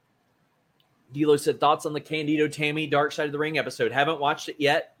 D'Lo said, thoughts on the Candido Tammy Dark Side of the Ring episode? Haven't watched it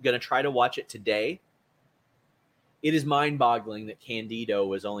yet. Going to try to watch it today. It is mind-boggling that Candido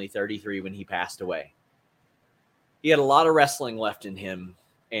was only 33 when he passed away. He had a lot of wrestling left in him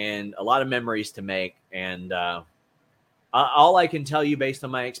and a lot of memories to make. And all I can tell you based on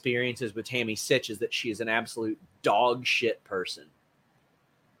my experiences with Tammy Sitch is that she is an absolute dog shit person.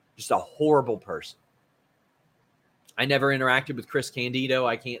 Just a horrible person. I never interacted with Chris Candido.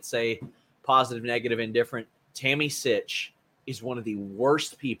 I can't say positive, negative, indifferent. Tammy Sitch is one of the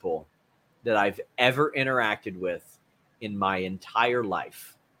worst people that I've ever interacted with in my entire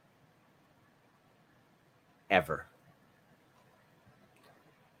life. Ever.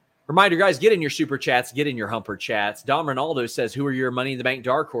 Reminder, guys, get in your super chats, get in your humper chats. Dom Ronaldo says, who are your Money in the Bank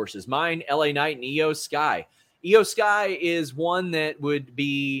dark horses? Mine, LA Knight, and Io Sky. Io Sky is one that would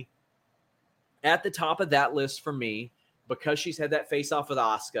be at the top of that list for me because she's had that face-off with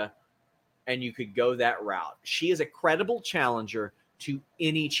Asuka, and you could go that route. She is a credible challenger to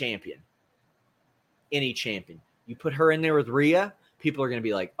any champion. Any champion. You put her in there with Rhea, people are going to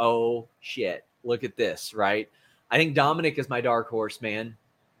be like, oh, shit, look at this, right? I think Dominic is my dark horse, man.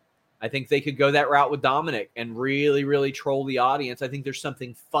 I think they could go that route with Dominic and really, really troll the audience. I think there's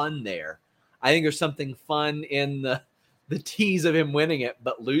something fun there. I think there's something fun in the tease of him winning it,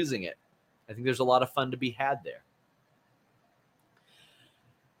 but losing it. I think there's a lot of fun to be had there.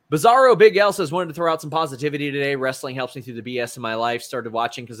 Bizarro Big L says, wanted to throw out some positivity today. Wrestling helps me through the BS in my life. Started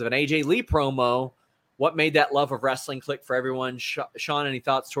watching because of an AJ Lee promo. What made that love of wrestling click for everyone? Sean, any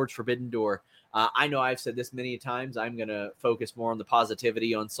thoughts towards Forbidden Door? I know I've said this many times. I'm going to focus more on the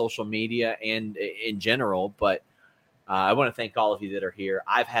positivity on social media and in general, but I want to thank all of you that are here.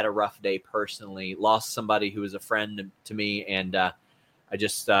 I've had a rough day personally, lost somebody who was a friend to me, and I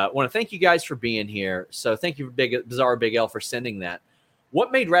just want to thank you guys for being here. So thank you, Bizarro Big L, for sending that.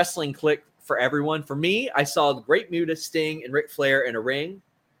 What made wrestling click for everyone? For me, I saw the Great Muta, Sting, and Ric Flair in a ring,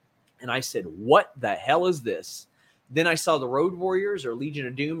 And I said, what the hell is this? Then I saw the Road Warriors or Legion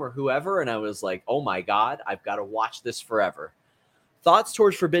of Doom or whoever, and I was like, oh my God, I've got to watch this forever. Thoughts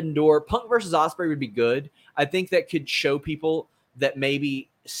towards Forbidden Door. Punk versus Ospreay would be good. I think that could show people that maybe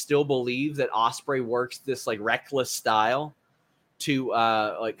still believe that Ospreay works this like reckless style to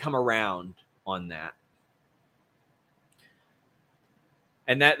like come around on that.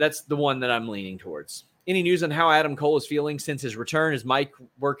 And that's the one that I'm leaning towards. Any news on how Adam Cole is feeling since his return? His mic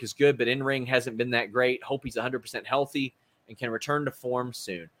work is good, but in-ring hasn't been that great. Hope he's 100% healthy and can return to form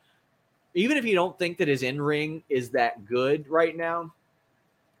soon. Even if you don't think that his in-ring is that good right now,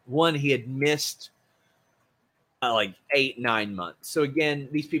 one, he had missed like 8-9 months. So again,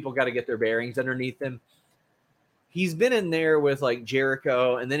 these people got to get their bearings underneath him. He's been in there with like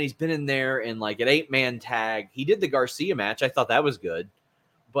Jericho, and then he's been in there in like an 8-man tag. He did the Garcia match. I thought that was good.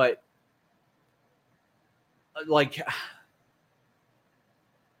 But like,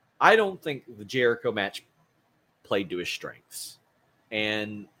 I don't think the Jericho match played to his strengths.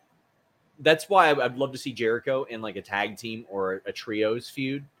 And that's why I'd love to see Jericho in like a tag team or a trios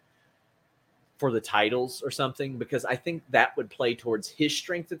feud for the titles or something, because I think that would play towards his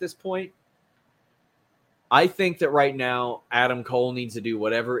strength at this point. I think that right now, Adam Cole needs to do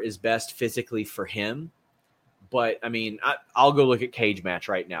whatever is best physically for him. But, I mean, I'll go look at Cage Match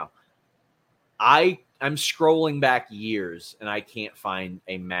right now. I'm scrolling back years, and I can't find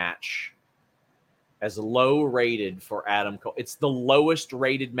a match as low rated for Adam Cole. It's the lowest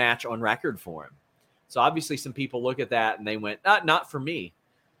rated match on record for him. So, obviously, some people look at that, and they went, not for me.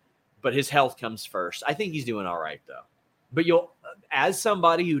 But his health comes first. I think he's doing all right, though. But as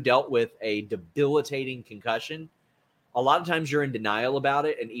somebody who dealt with a debilitating concussion, a lot of times you're in denial about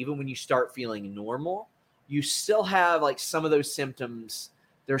it. And even when you start feeling normal, you still have like some of those symptoms.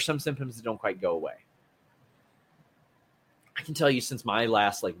 There are some symptoms that don't quite go away. I can tell you since my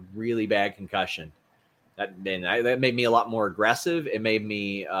last like really bad concussion, that made me a lot more aggressive. It made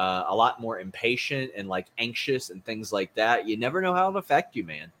me a lot more impatient and like anxious and things like that. You never know how it'll affect you,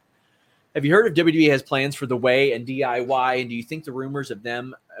 man. Have you heard if WWE has plans for The Way and DIY? And do you think the rumors of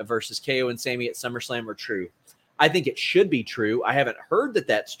them versus KO and Sammy at SummerSlam are true? I think it should be true. I haven't heard that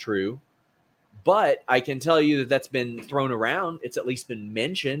that's true, but I can tell you that that's been thrown around. It's at least been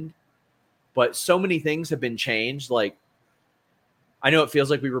mentioned, but so many things have been changed. Like, I know it feels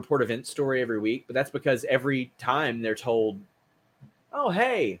like we report a Vince story every week, but that's because every time they're told, oh,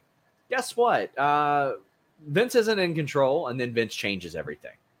 hey, guess what? Vince isn't in control, and then Vince changes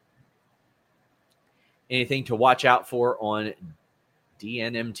everything. Anything to watch out for on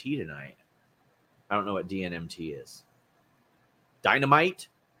DNMT tonight? I don't know what DNMT is. Dynamite?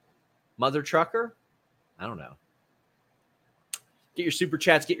 Mother Trucker? I don't know. Get your super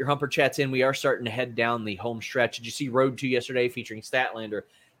chats, get your humper chats in. We are starting to head down the home stretch. Did you see Road 2 yesterday featuring Statlander?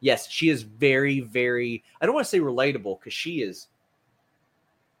 Yes, she is very, very, I don't want to say relatable because she is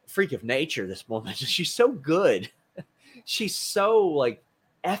a freak of nature this woman. She's so good. She's so like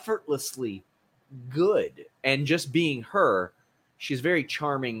effortlessly good, and just being her, she's very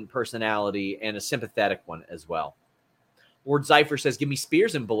charming personality and a sympathetic one as well. Lord Zypher says, give me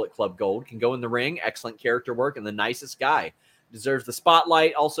Spears in Bullet Club Gold. Can go in the ring. Excellent character work and the nicest guy. Deserves the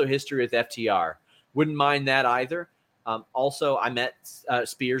spotlight. Also history with FTR. Wouldn't mind that either. Also, I met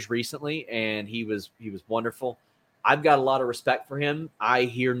Spears recently, and he was wonderful. I've got a lot of respect for him. I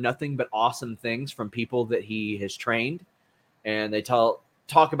hear nothing but awesome things from people that he has trained, and they talk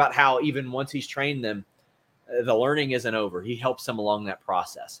about how even once he's trained them, the learning isn't over. He helps them along that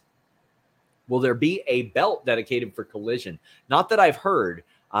process. Will there be a belt dedicated for Collision? Not that I've heard.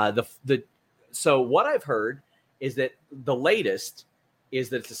 So what I've heard is that the latest is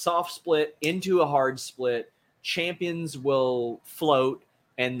that it's a soft split into a hard split. Champions will float,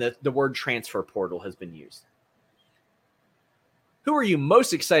 and the word transfer portal has been used. Who are you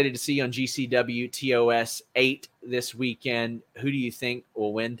most excited to see on GCW TOS 8 this weekend? Who do you think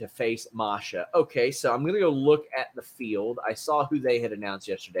will win to face Masha? Okay, so I'm going to go look at the field. I saw who they had announced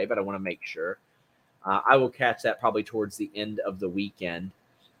yesterday, but I want to make sure. I will catch that probably towards the end of the weekend.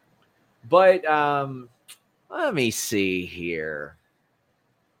 But let me see here.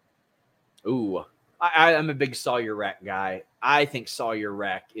 Ooh, I'm a big Sawyer Wreck guy. I think Sawyer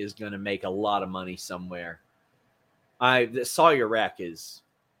Wreck is going to make a lot of money somewhere. The Sawyer Wreck is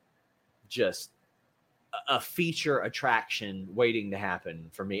just a feature attraction waiting to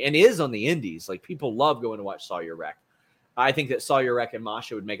happen for me, and is on the indies. Like, people love going to watch Sawyer Wreck. I think that Sawyer Wreck and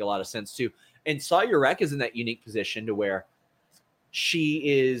Masha would make a lot of sense too. And Sawyer Wreck is in that unique position to where she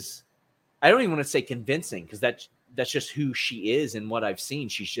is, I don't even want to say convincing, because that's just who she is and what I've seen.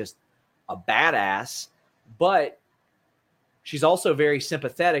 She's just a badass, but She's also very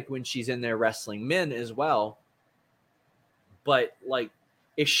sympathetic when she's in there wrestling men as well. But like,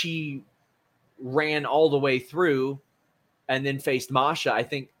 if she ran all the way through and then faced Masha, I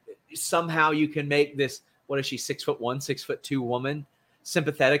think somehow you can make this, what is she, 6'1", 6'2" woman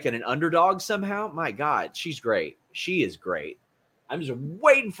sympathetic and an underdog somehow. My God, she's great. She is great. I'm just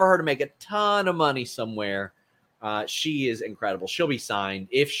waiting for her to make a ton of money somewhere. She is incredible. She'll be signed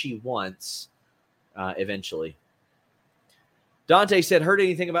if she wants eventually. Dante said, heard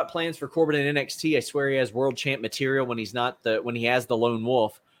anything about plans for Corbin in NXT? I swear he has world champ material when he has the lone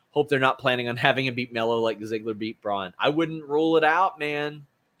wolf. Hope they're not planning on having him beat Mello like Ziggler beat Braun. I wouldn't rule it out, man.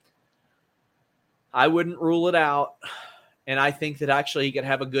 I wouldn't rule it out. And I think that actually he could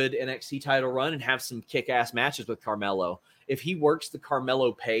have a good NXT title run and have some kick-ass matches with Carmelo. If he works the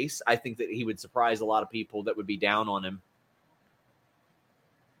Carmelo pace, I think that he would surprise a lot of people that would be down on him.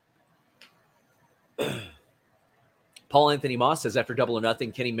 Paul Anthony Moss says, after Double or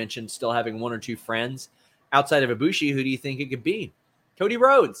Nothing, Kenny mentioned still having one or two friends outside of Ibushi. Who do you think it could be? Cody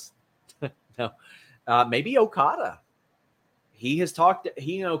Rhodes. No. Maybe Okada. He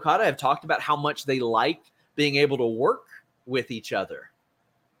and Okada have talked about how much they like being able to work with each other.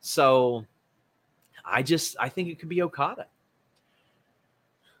 So I think it could be Okada.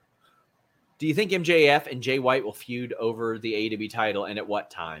 Do you think MJF and Jay White will feud over the AEW title, and at what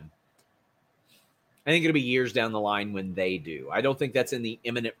time? I think it'll be years down the line when they do. I don't think that's in the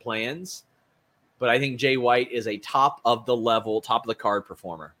imminent plans, but I think Jay White is a top of the card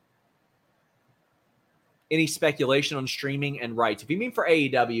performer. Any speculation on streaming and rights? If you mean for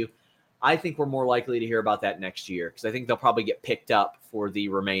AEW, I think we're more likely to hear about that next year because I think they'll probably get picked up for the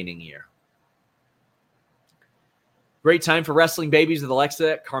remaining year. Great time for wrestling babies with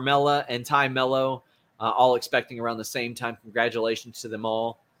Alexa, Carmella, and Ty Mello, all expecting around the same time. Congratulations to them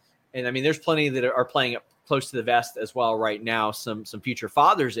all. And I mean, there's plenty that are playing up close to the vest as well right now. Some future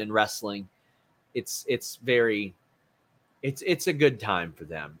fathers in wrestling. It's a good time for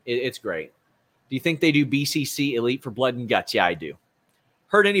them. It's great. Do you think they do BCC Elite for Blood and Guts? Yeah, I do.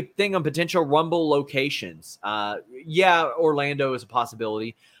 Heard anything on potential Rumble locations? Yeah, Orlando is a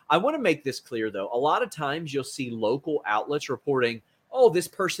possibility. I want to make this clear, though. A lot of times you'll see local outlets reporting, oh, this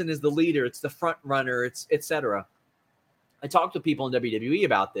person is the leader, it's the front runner, it's etc. I talked to people in WWE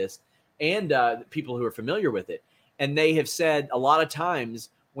about this and people who are familiar with it. And they have said a lot of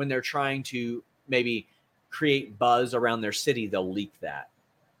times when they're trying to maybe create buzz around their city, they'll leak that.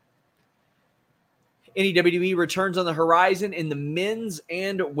 Any WWE returns on the horizon in the men's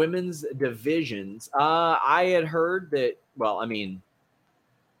and women's divisions? I had heard that,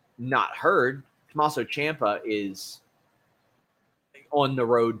 not heard. Tommaso Ciampa is on the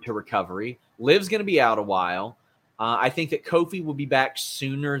road to recovery. Liv's going to be out a while. I think that Kofi will be back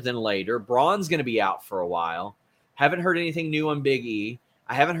sooner than later. Braun's going to be out for a while. Haven't heard anything new on Big E.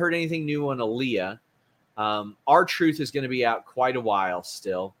 I haven't heard anything new on Aaliyah. R-Truth is going to be out quite a while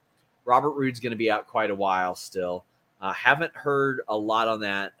still. Robert Roode's going to be out quite a while still. Haven't heard a lot on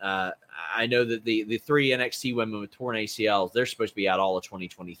that. I know that the three NXT women with torn ACLs, they're supposed to be out all of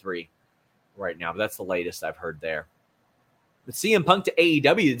 2023 right now. But that's the latest I've heard there. But CM Punk to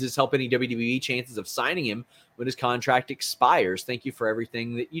AEW, does this help any WWE chances of signing him when his contract expires? Thank you for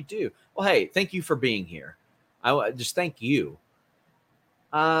everything that you do. Well, hey, thank you for being here. I just thank you.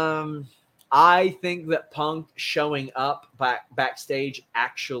 I think that Punk showing up backstage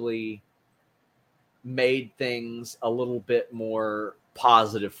actually made things a little bit more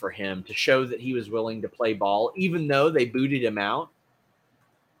positive for him to show that he was willing to play ball, even though they booted him out.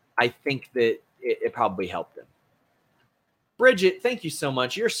 I think that it probably helped him. Bridget, thank you so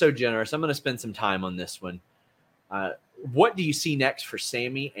much. You're so generous. I'm going to spend some time on this one. What do you see next for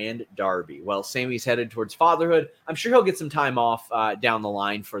Sammy and Darby? Well, Sammy's headed towards fatherhood. I'm sure he'll get some time off down the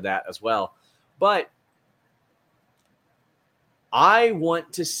line for that as well. But I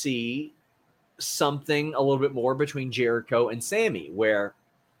want to see something a little bit more between Jericho and Sammy, where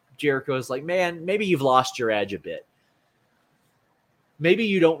Jericho is like, man, maybe you've lost your edge a bit. Maybe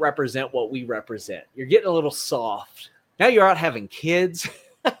you don't represent what we represent. You're getting a little soft. Now you're out having kids.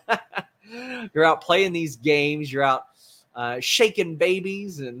 You're out playing these games. You're out shaking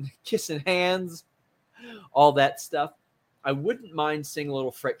babies and kissing hands, all that stuff. I wouldn't mind seeing a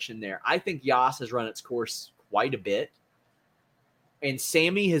little friction there. I think Yas has run its course quite a bit. And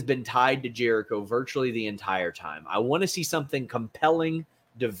Sammy has been tied to Jericho virtually the entire time. I want to see something compelling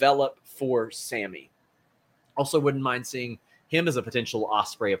develop for Sammy. Also wouldn't mind seeing him as a potential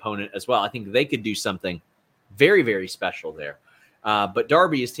Ospreay opponent as well. I think they could do something very, very special there. But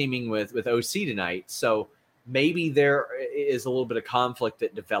Darby is teaming with OC tonight, so maybe there is a little bit of conflict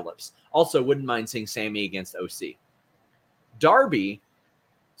that develops. Also, wouldn't mind seeing Sammy against OC. Darby,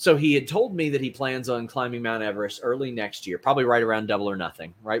 so he had told me that he plans on climbing Mount Everest early next year, probably right around Double or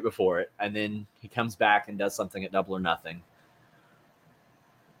Nothing, right before it. And then he comes back and does something at Double or Nothing.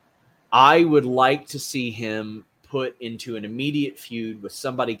 I would like to see him put into an immediate feud with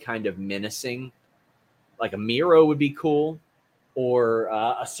somebody kind of menacing. Like a Miro would be cool. Or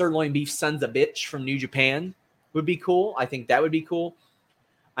a sirloin beef sons of bitch from New Japan would be cool. I think that would be cool.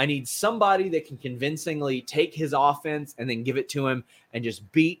 I need somebody that can convincingly take his offense and then give it to him and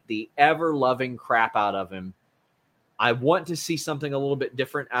just beat the ever-loving crap out of him. I want to see something a little bit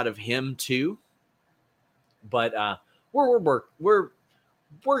different out of him too. But we're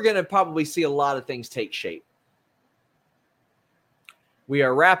going to probably see a lot of things take shape. We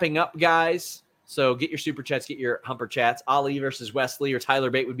are wrapping up, guys. So get your super chats, get your humper chats. Ali versus Wesley or Tyler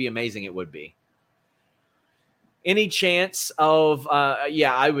Bate would be amazing. It would be. Any chance of, I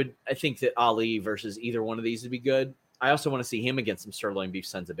think that Ali versus either one of these would be good. I also want to see him against some sirloin beef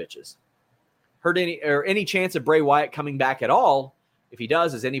sons of bitches. Heard any chance of Bray Wyatt coming back at all? If he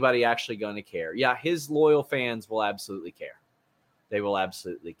does, is anybody actually going to care? Yeah, his loyal fans will absolutely care. They will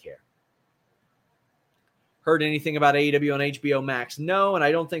absolutely care. Heard anything about AEW on HBO Max? No, and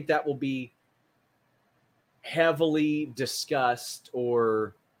I don't think that will be heavily discussed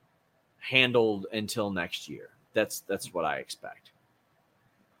or handled until next year. That's what I expect.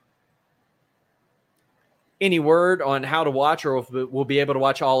 Any word on how to watch, or if we'll be able to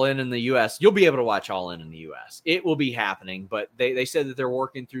watch All In the U.S.? You'll be able to watch All In the U.S. It will be happening, but they said that they're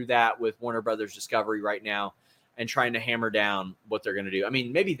working through that with Warner Brothers Discovery right now and trying to hammer down what they're going to do. I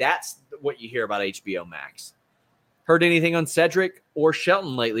mean, maybe that's what you hear about HBO Max. Heard anything on Cedric or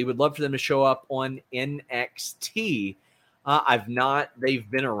Shelton lately? Would love for them to show up on NXT. I've not.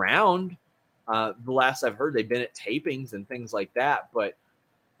 They've been around. The last I've heard, they've been at tapings and things like that. But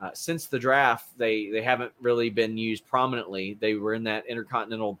since the draft, they haven't really been used prominently. They were in that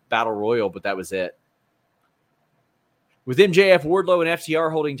Intercontinental Battle Royal, but that was it. With MJF, Wardlow, and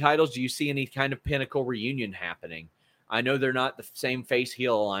FTR holding titles, do you see any kind of Pinnacle reunion happening? I know they're not the same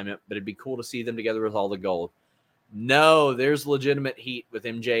face-heel alignment, but it'd be cool to see them together with all the gold. No, there's legitimate heat with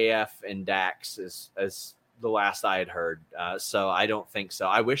MJF and Dax as the last I had heard. So I don't think so.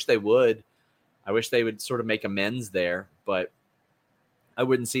 I wish they would. I wish they would sort of make amends there, but I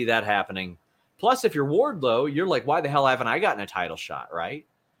wouldn't see that happening. Plus, if you're Wardlow, you're like, why the hell haven't I gotten a title shot, right?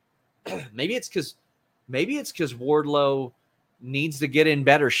 Maybe it's because Wardlow needs to get in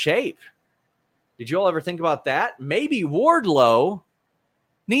better shape. Did you all ever think about that? Maybe Wardlow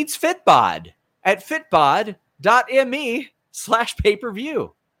needs FitBod at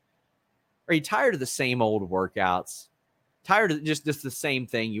fitbod.me/pay-per-view. Are you tired of the same old workouts? Tired of just the same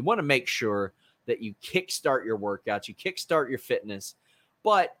thing? You want to make sure that you kickstart your workouts, you kickstart your fitness,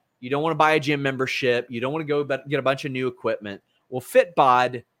 but you don't want to buy a gym membership. You don't want to go get a bunch of new equipment. Well,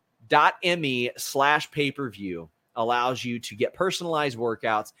 fitbod.me/pay-per-view allows you to get personalized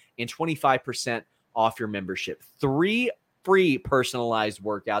workouts and 25% off your membership. 3 free personalized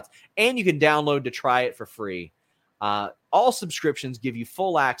workouts, and you can download to try it for free. All subscriptions give you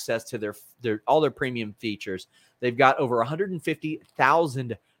full access to their all their premium features. They've got over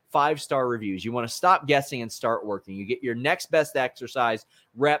 150,000 5-star reviews. You want to stop guessing and start working. You get your next best exercise,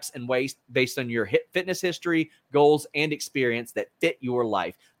 reps, and weights based on your fitness history, goals, and experience that fit your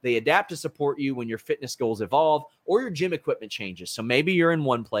life. They adapt to support you when your fitness goals evolve or your gym equipment changes. So maybe you're in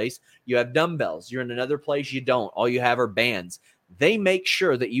one place, you have dumbbells. You're in another place, you don't. All you have are bands. They make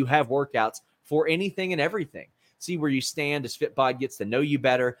sure that you have workouts for anything and everything. See where you stand as FitBod gets to know you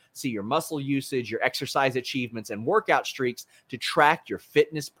better. See your muscle usage, your exercise achievements, and workout streaks to track your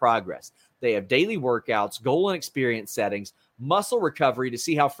fitness progress. They have daily workouts, goal and experience settings, muscle recovery to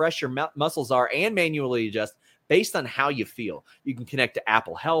see how fresh your muscles are, and manually adjust based on how you feel. You can connect to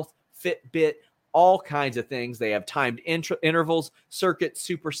Apple Health, Fitbit, all kinds of things. They have timed intervals, circuits,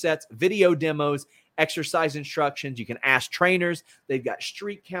 supersets, video demos, exercise instructions. You can ask trainers. They've got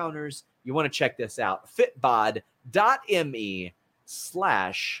streak counters. You want to check this out.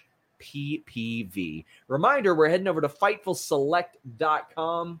 fitbod.me/PPV. Reminder, we're heading over to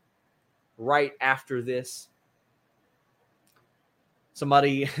FightfulSelect.com right after this.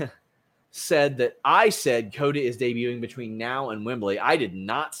 Somebody said that I said Coda is debuting between now and Wembley. I did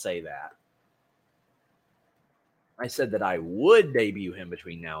not say that. I said that I would debut him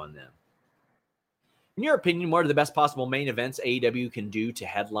between now and then. In your opinion, what are the best possible main events AEW can do to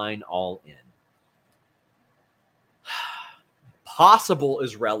headline All In? Possible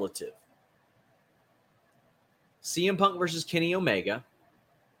is relative. CM Punk versus Kenny Omega,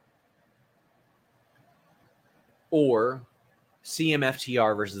 or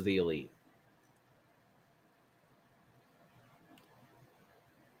CMFTR versus The Elite.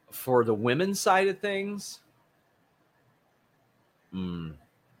 For the women's side of things,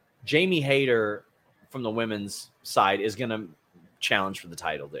 Jamie Hayter from the women's side is going to challenge for the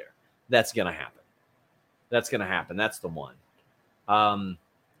title there. That's going to happen. That's the one.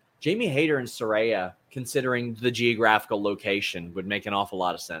 Jamie Hayter and Saraya, considering the geographical location, would make an awful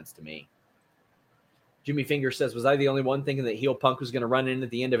lot of sense to me. Jimmy Finger says, was I the only one thinking that heel Punk was going to run in at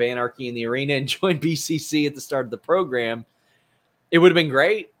the end of Anarchy in the Arena and join BCC at the start of the program? It would have been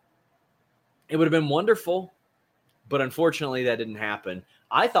great. It would have been wonderful. But unfortunately, that didn't happen.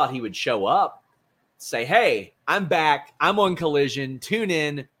 I thought he would show up, say, hey, I'm back. I'm on Collision. Tune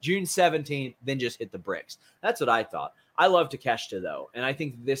in June 17th, then just hit the bricks. That's what I thought. I love Takeshita, though. And I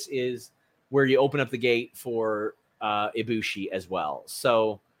think this is where you open up the gate for Ibushi as well.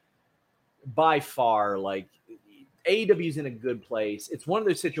 So by far, like, AEW is in a good place. It's one of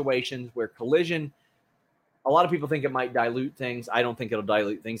those situations where Collision, a lot of people think it might dilute things. I don't think it'll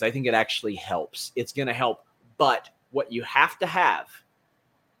dilute things. I think it actually helps. It's going to help. But what you have to have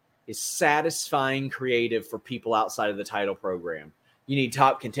is satisfying creative for people outside of the title program. You need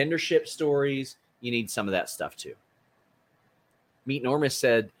top contendership stories. You need some of that stuff too. Meat Normus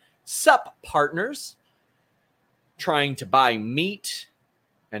said, Sup, partners. Trying to buy meat.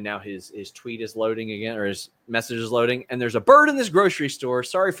 And now his tweet is loading again, or his message is loading. And there's a bird in this grocery store.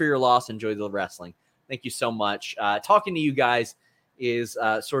 Sorry for your loss. Enjoy the wrestling. Thank you so much. Talking to you guys is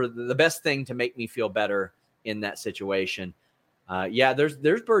sort of the best thing to make me feel better in that situation. Yeah,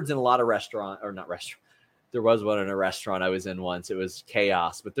 there's birds in a lot of there was one in a restaurant I was in once. It was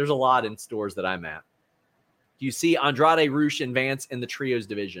chaos, but there's a lot in stores that I'm at. Do you see Andrade, Rush, and Vance in the trios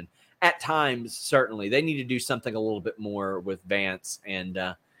division? At times, certainly. They need to do something a little bit more with Vance. And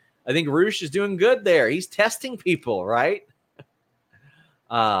I think Rush is doing good there. He's testing people, right?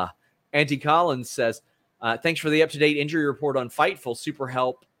 Auntie Collins says, thanks for the up-to-date injury report on Fightful. Super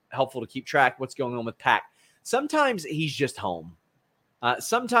helpful to keep track what's going on with Pac. Sometimes he's just home.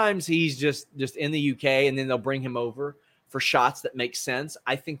 Sometimes he's just in the UK, and then they'll bring him over for shots that make sense.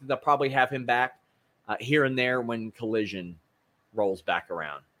 I think that they'll probably have him back here and there when Collision rolls back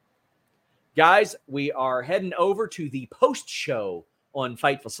around. Guys, we are heading over to the post-show on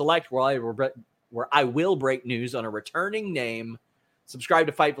Fightful Select, where I will break news on a returning name. Subscribe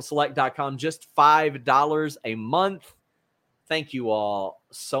to FightfulSelect.com, just $5 a month. Thank you all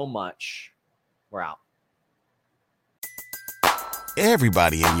so much. We're out.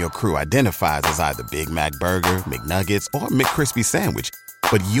 Everybody in your crew identifies as either Big Mac Burger, McNuggets, or McCrispy Sandwich.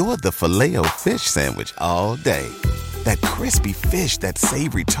 But you're the Filet-O-Fish Sandwich all day. That crispy fish, that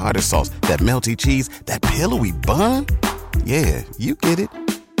savory tartar sauce, that melty cheese, that pillowy bun. Yeah, you get it.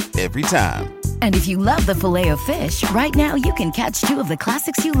 Every time. And if you love the Filet-O-Fish, right now you can catch two of the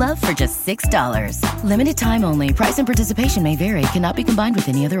classics you love for just $6. Limited time only. Price and participation may vary. Cannot be combined with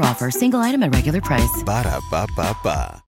any other offer. Single item at regular price. Ba-da-ba-ba-ba.